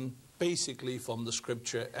instruction, basically from the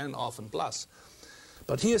Scripture, and often plus.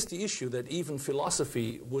 But here's the issue that even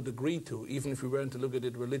philosophy would agree to, even if we weren't to look at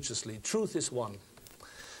it religiously. Truth is one.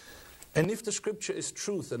 And if the scripture is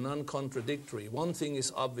truth and non-contradictory, one thing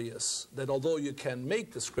is obvious, that although you can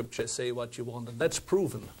make the scripture say what you want, and that's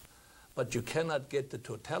proven, but you cannot get the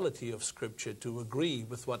totality of scripture to agree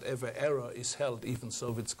with whatever error is held, even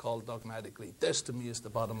so it's called dogmatically. This to me is the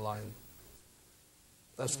bottom line.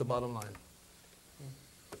 That's the bottom line.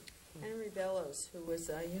 Henry Bellows, who was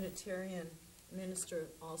a Unitarian minister of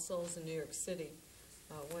All Souls in New York City,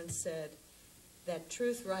 once said that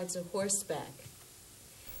truth rides a horseback.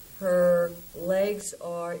 Her legs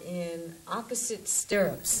are in opposite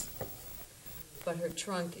stirrups, but her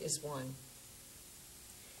trunk is one.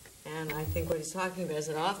 And I think what he's talking about is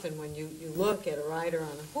that often when you look at a rider on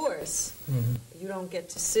a horse, you don't get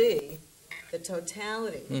to see the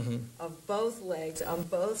totality of both legs on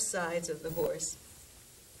both sides of the horse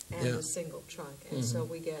and the single trunk. And so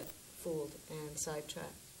we get fooled and sidetracked.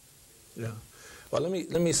 Yeah. Well,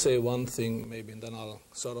 let me say one thing maybe, and then I'll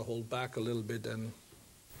sort of hold back a little bit and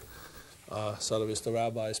sort of with the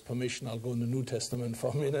rabbi's permission, I'll go in the New Testament for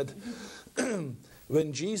a minute.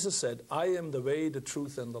 When Jesus said, I am the way, the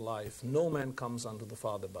truth, and the life, no man comes unto the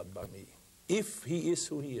Father but by me. If he is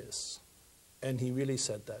who he is, and he really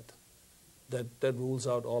said that rules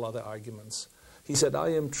out all other arguments. He said, I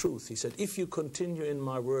am truth. He said, if you continue in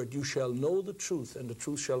my word, you shall know the truth, and the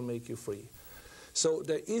truth shall make you free. So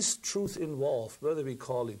there is truth involved, whether we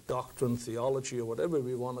call it doctrine, theology, or whatever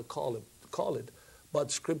we want to call it.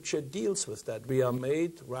 But Scripture deals with that. We are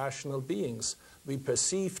made rational beings. We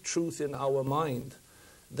perceive truth in our mind.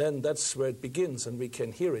 Then that's where it begins, and we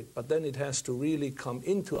can hear it. But then it has to really come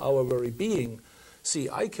into our very being. See,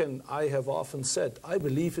 I have often said, I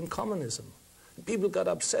believe in communism. People got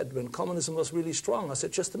upset when communism was really strong. I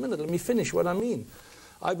said, just a minute, let me finish what I mean.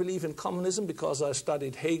 I believe in communism because I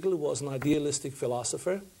studied Hegel, who was an idealistic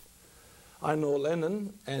philosopher. I know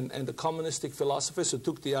Lenin and the communistic philosophers who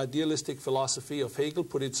took the idealistic philosophy of Hegel,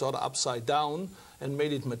 put it sort of upside down and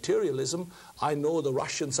made it materialism. I know the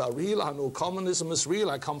Russians are real. I know communism is real.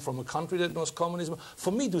 I come from a country that knows communism.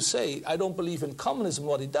 For me to say I don't believe in communism,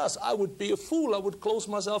 what it does, I would be a fool. I would close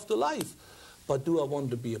myself to life. But do I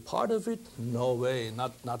want to be a part of it? No way,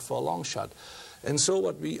 not for a long shot. And so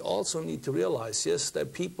what we also need to realize, yes, there are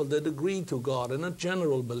people that agree to God and a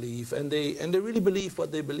general belief, and they really believe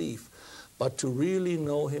what they believe. But to really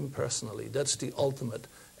know him personally, that's the ultimate.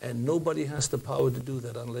 And nobody has the power to do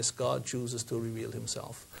that unless God chooses to reveal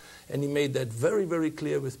himself. And he made that very, very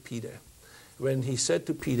clear with Peter. When he said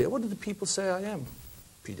to Peter, what did the people say I am?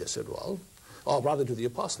 Peter said, well, or rather to the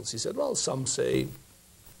apostles, he said, well, some say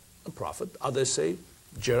a prophet, others say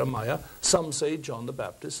Jeremiah, some say John the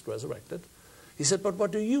Baptist resurrected. He said, but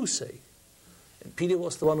what do you say? And Peter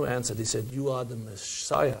was the one who answered. He said, you are the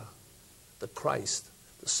Messiah, the Christ,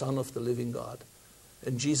 the Son of the living God.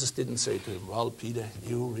 And Jesus didn't say to him, well, Peter,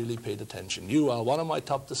 you really paid attention. You are one of my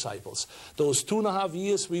top disciples. Those 2.5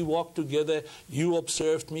 years we walked together, you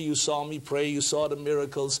observed me, you saw me pray, you saw the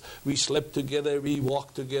miracles, we slept together, we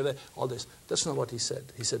walked together, all this. That's not what he said.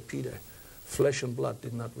 He said, Peter, flesh and blood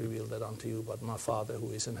did not reveal that unto you, but my Father who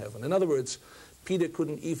is in heaven. In other words, Peter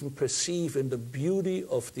couldn't even perceive in the beauty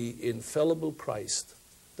of the infallible Christ,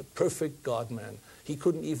 the perfect God-man. He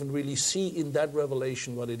couldn't even really see in that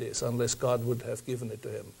revelation what it is unless God would have given it to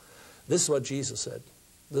him. This is what Jesus said.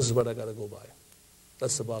 This is what I got to go by.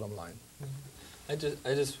 That's the bottom line. I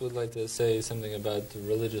just would like to say something about the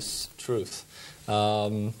religious truth.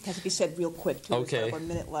 Has to be said real quick, too. Okay. We've got 1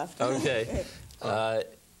 minute left. Okay.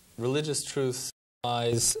 Religious truth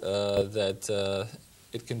implies that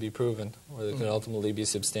it can be proven, or it can ultimately be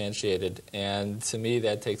substantiated. And to me,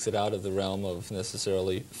 that takes it out of the realm of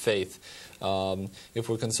necessarily faith. If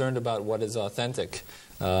we're concerned about what is authentic,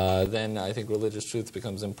 then I think religious truth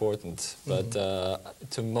becomes important. But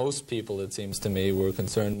to most people, it seems to me, we're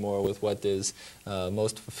concerned more with what is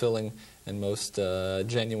most fulfilling and most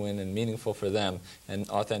genuine and meaningful for them. And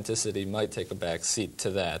authenticity might take a back seat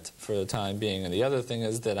to that for the time being. And the other thing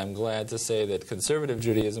is that I'm glad to say that conservative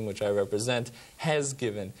Judaism, which I represent, has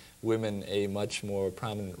given women a much more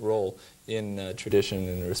prominent role in tradition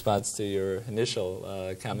in response to your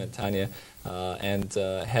initial comment, Tanya, and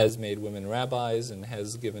has made women rabbis and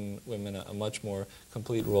has given women a much more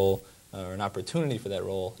complete role or an opportunity for that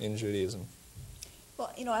role in Judaism.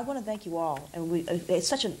 Well, you know, I want to thank you all. And it's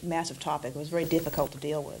such a massive topic. It was very difficult to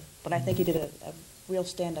deal with. But I think you did a real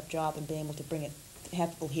stand-up job in being able to bring it, have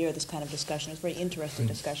people hear this kind of discussion. It was a very interesting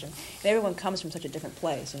discussion. And everyone comes from such a different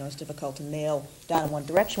place. You know, it's difficult to nail down in one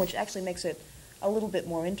direction, which actually makes it a little bit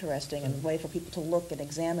more interesting and a way for people to look and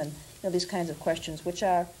examine, you know, these kinds of questions, which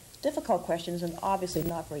are difficult questions and obviously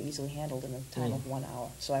not very easily handled in a time of 1 hour.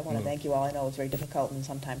 So I want to thank you all. I know it's very difficult and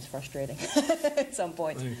sometimes frustrating at some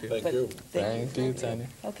points. Thank you. Thank you. Thank you, Tanya.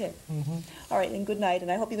 Okay. All right, and good night.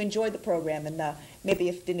 And I hope you enjoyed the program. And maybe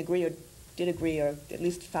if did agree or at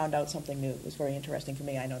least found out something new. It was very interesting for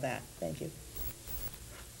me. I know that. Thank you.